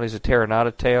say somebody's a tare or not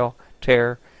a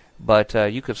tare, but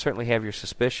you could certainly have your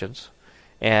suspicions.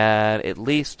 And at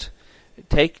least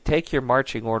take your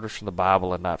marching orders from the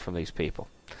Bible and not from these people.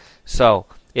 So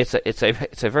it's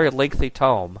a very lengthy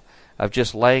tome of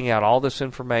just laying out all this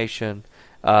information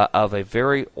of a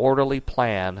very orderly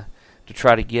plan to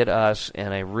try to get us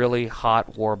in a really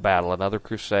hot war battle, another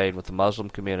crusade with the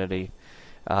Muslim community.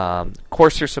 Of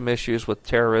course, there's some issues with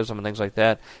terrorism and things like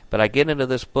that, but I get into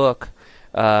this book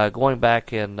going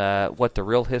back in what the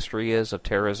real history is of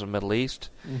terrorism in the Middle East.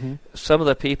 Mm-hmm. Some of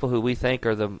the people who we think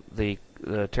are the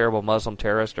terrible Muslim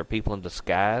terrorists are people in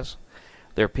disguise.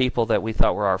 They're people that we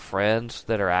thought were our friends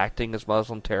that are acting as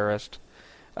Muslim terrorists.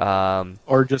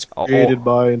 Or just created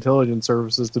by intelligence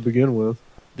services to begin with.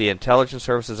 The intelligence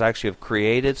services actually have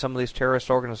created some of these terrorist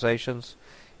organizations,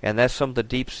 and that's some of the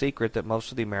deep secret that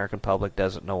most of the American public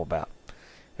doesn't know about.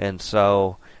 And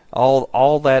so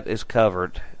all that is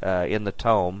covered in the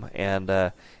tome, and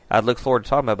I look forward to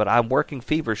talking about it, but I'm working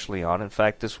feverishly on it. In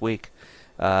fact, this week,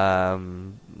 granted,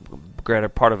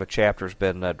 part of a chapter has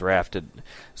been drafted.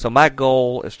 So my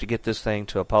goal is to get this thing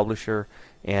to a publisher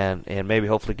and maybe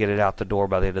hopefully get it out the door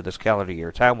by the end of this calendar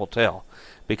year. Time will tell,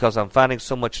 because I'm finding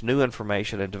so much new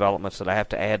information and developments that I have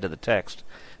to add to the text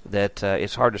that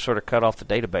it's hard to sort of cut off the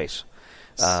database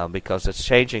because it's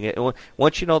changing. It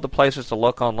once you know the places to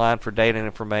look online for data and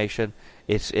information,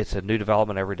 it's a new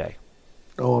development every day.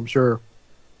 Oh, I'm sure.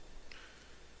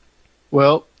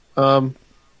 Well,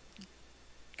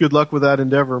 good luck with that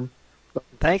endeavor.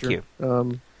 Thank you.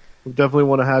 We definitely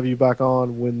want to have you back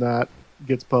on when that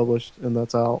gets published and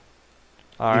that's out.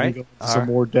 All right. Go into some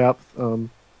more depth,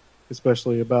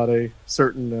 especially about a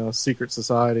certain secret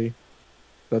society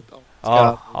that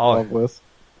involved with.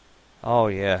 Oh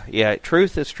yeah.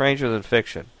 Truth is stranger than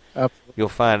fiction. Absolutely. You'll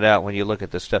find out when you look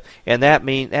at this stuff, and that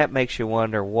makes you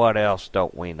wonder what else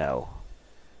don't we know?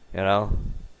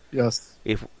 Yes.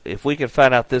 If we can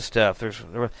find out this stuff,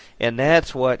 and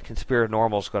that's what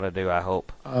Conspiranormal is going to do. I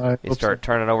hope. Start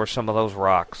turning over some of those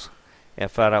rocks and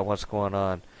find out what's going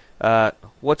on.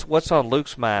 What's on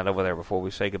Luke's mind over there before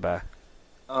we say goodbye?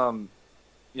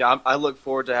 I look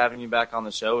forward to having you back on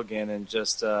the show again and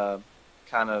just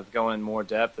kind of going in more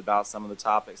depth about some of the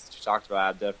topics that you talked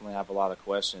about. I definitely have a lot of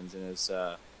questions, and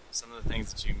some of the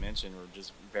things that you mentioned were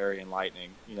just very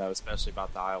enlightening. Especially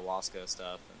about the ayahuasca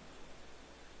stuff.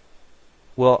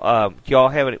 Well, do y'all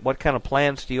have what kind of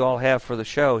plans do you all have for the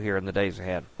show here in the days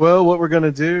ahead? Well, what we're going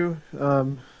to do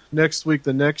next week,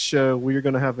 the next show, we are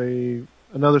going to have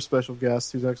another special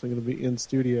guest who's actually going to be in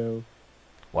studio.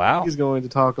 Wow! He's going to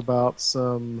talk about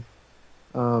some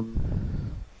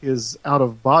his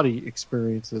out-of-body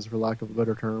experiences, for lack of a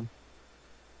better term.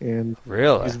 And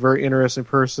really, he's a very interesting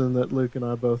person that Luke and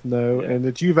I both know, and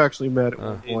that you've actually met at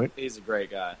one point. He's a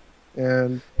great guy,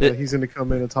 and he's going to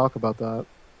come in and talk about that.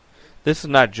 This is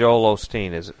not Joel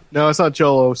Osteen, is it? No, it's not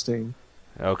Joel Osteen.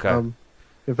 Okay.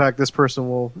 In fact, this person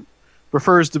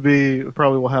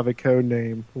probably will have a code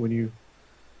name when you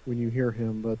hear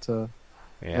him. But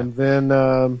and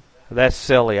then that's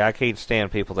silly. I can't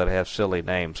stand people that have silly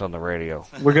names on the radio.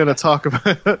 We're going to talk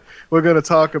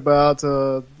about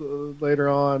later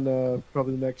on,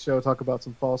 probably the next show, talk about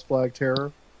some false flag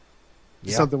terror.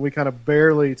 Yep. Something we kind of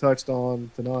barely touched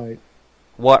on tonight.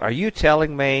 What are you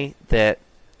telling me that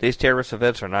these terrorist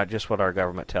events are not just what our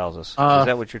government tells us? Is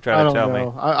that what you're trying to tell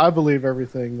me? I believe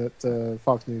everything that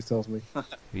Fox News tells me.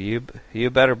 You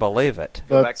better believe it.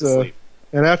 Go back to sleep.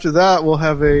 And after that, we'll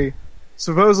have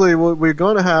supposedly we're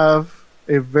going to have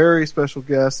a very special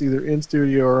guest, either in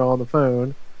studio or on the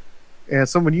phone, and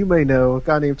someone you may know, a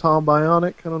guy named Tom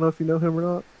Bionic. I don't know if you know him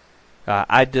or not.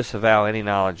 I disavow any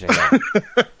knowledge of him.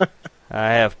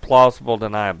 I have plausible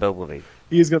deniability.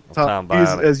 He's going to talk.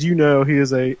 As you know, he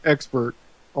is an expert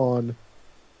on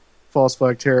false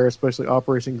flag terror, especially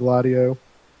Operation Gladio.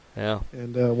 Yeah.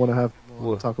 And want to have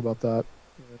him talk about that.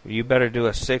 You better do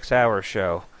a 6-hour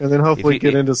show. And then hopefully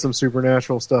get into some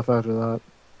supernatural stuff after that.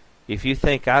 If you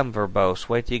think I'm verbose,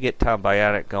 wait till you get Tom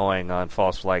Bionic going on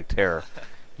false flag terror.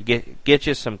 You get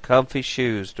you some comfy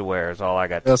shoes to wear is all I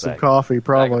got to say. Some coffee,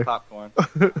 probably. Popcorn.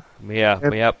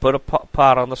 Yeah. Put a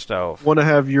pot on the stove. Want to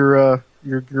have your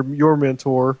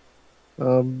mentor,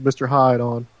 Mr. Hyde,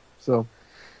 on. So.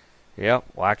 Yeah,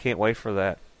 well, I can't wait for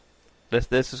that.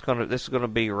 This is gonna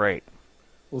be great.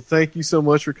 Well, thank you so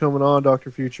much for coming on, Dr.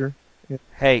 Future.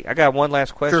 Hey, I got one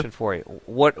last question for you.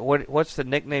 What's the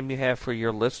nickname you have for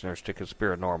your listeners to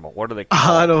Conspiranormal? What do they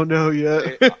call I don't know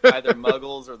yet. Either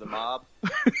Muggles or the Mob.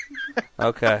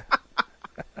 Okay.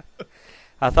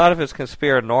 I thought if it's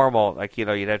Conspiranormal, like, you'd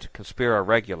have to Conspira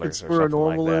regulars or something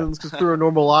like that.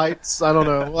 Conspiranormalites. I don't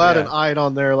know. I'll add an "ite"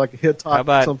 on there, like a hit top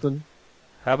or something.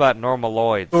 How about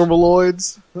Normaloids?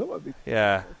 Normaloids? That might be.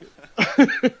 Yeah.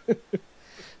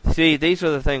 See, these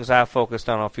are the things I focused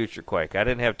on Future Quake. I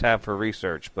didn't have time for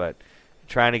research, but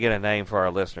trying to get a name for our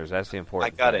listeners, that's the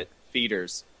important thing. I got it.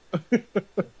 Feeders.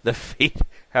 The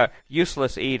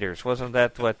useless eaters. Wasn't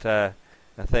that what, I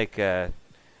think,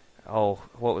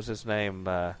 what was his name?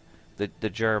 The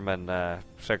German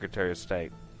Secretary of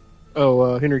State.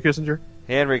 Oh, Henry Kissinger?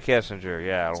 Henry Kissinger,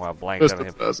 yeah. I don't want to blank on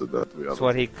him. That's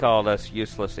what he called us,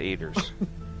 useless eaters.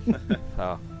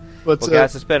 So... Well,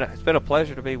 guys, it's been a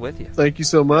pleasure to be with you. Thank you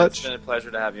so much. It's been a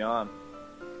pleasure to have you on.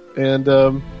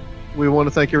 And we want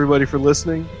to thank everybody for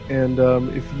listening. And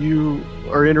if you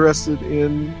are interested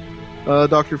in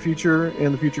Dr. Future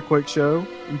and the Future Quake Show,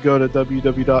 you go to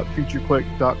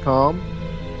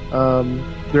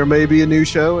www.futurequake.com. There may be a new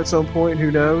show at some point,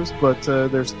 who knows? But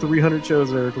there's 300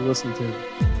 shows there to listen to.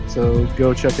 So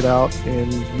go check it out,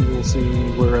 and you will see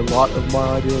where a lot of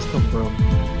my ideas come from.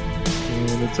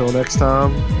 And until next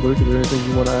time, Luke, is there anything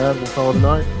you want to add? We'll call it a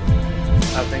night.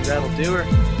 I think that'll do her.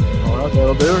 All right,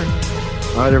 that'll do her.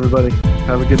 All right, everybody.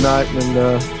 Have a good night, and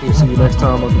we'll see you next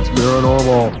time on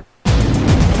Conspiranormal.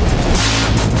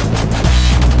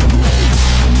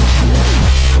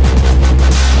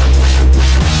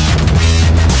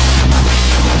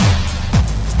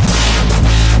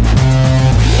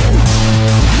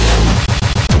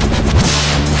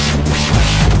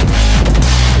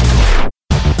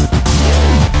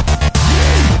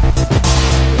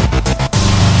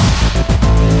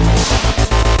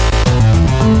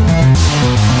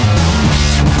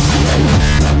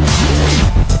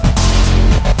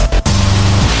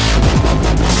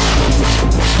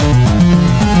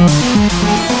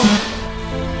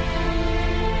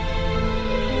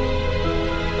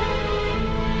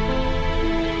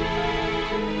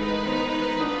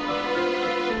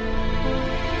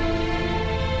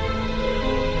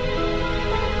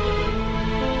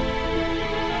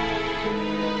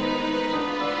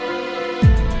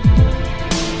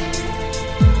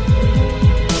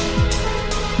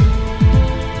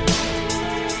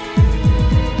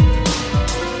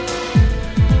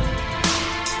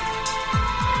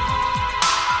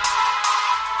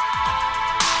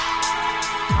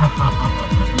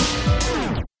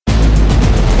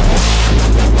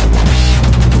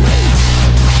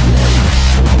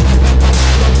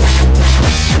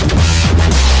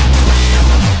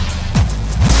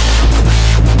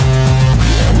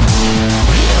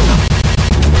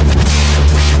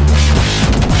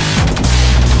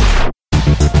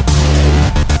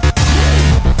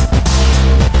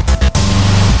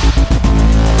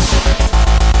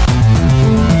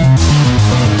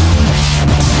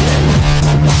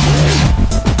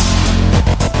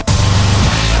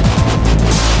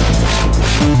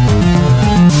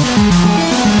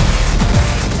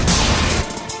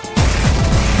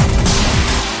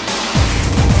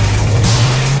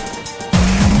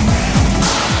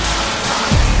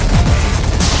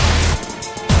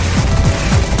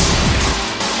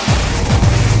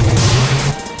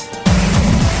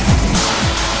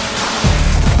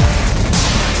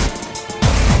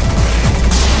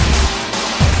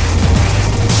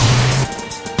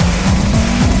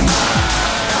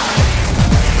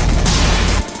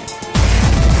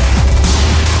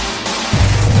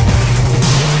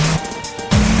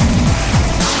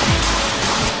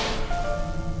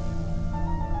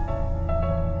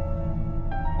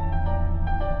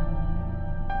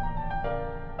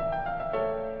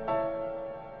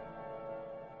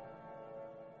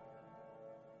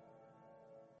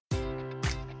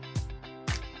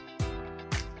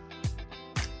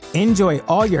 Enjoy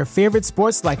all your favorite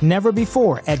sports like never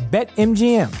before at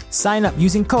BetMGM. Sign up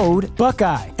using code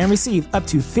Buckeye and receive up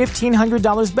to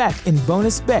 $1,500 back in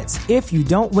bonus bets if you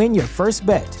don't win your first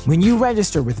bet. When you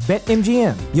register with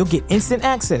BetMGM, you'll get instant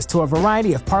access to a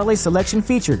variety of parlay selection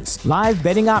features, live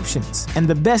betting options, and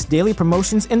the best daily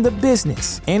promotions in the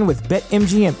business. And with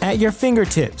BetMGM at your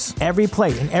fingertips, every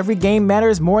play and every game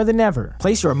matters more than ever.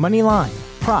 Place your money line,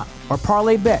 prop, or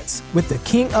parlay bets with the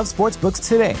king of sportsbooks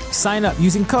today. Sign up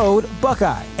using code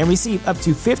Buckeye and receive up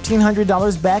to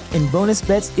 $1,500 back in bonus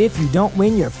bets if you don't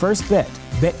win your first bet.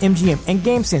 BetMGM and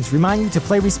GameSense remind you to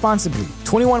play responsibly.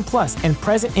 21 plus and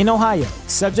present in Ohio,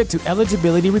 subject to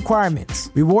eligibility requirements.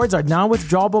 Rewards are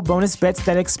non-withdrawable bonus bets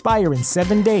that expire in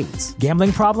 7 days.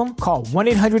 Gambling problem? Call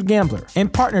 1-800-GAMBLER. In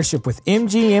partnership with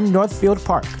MGM Northfield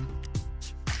Park.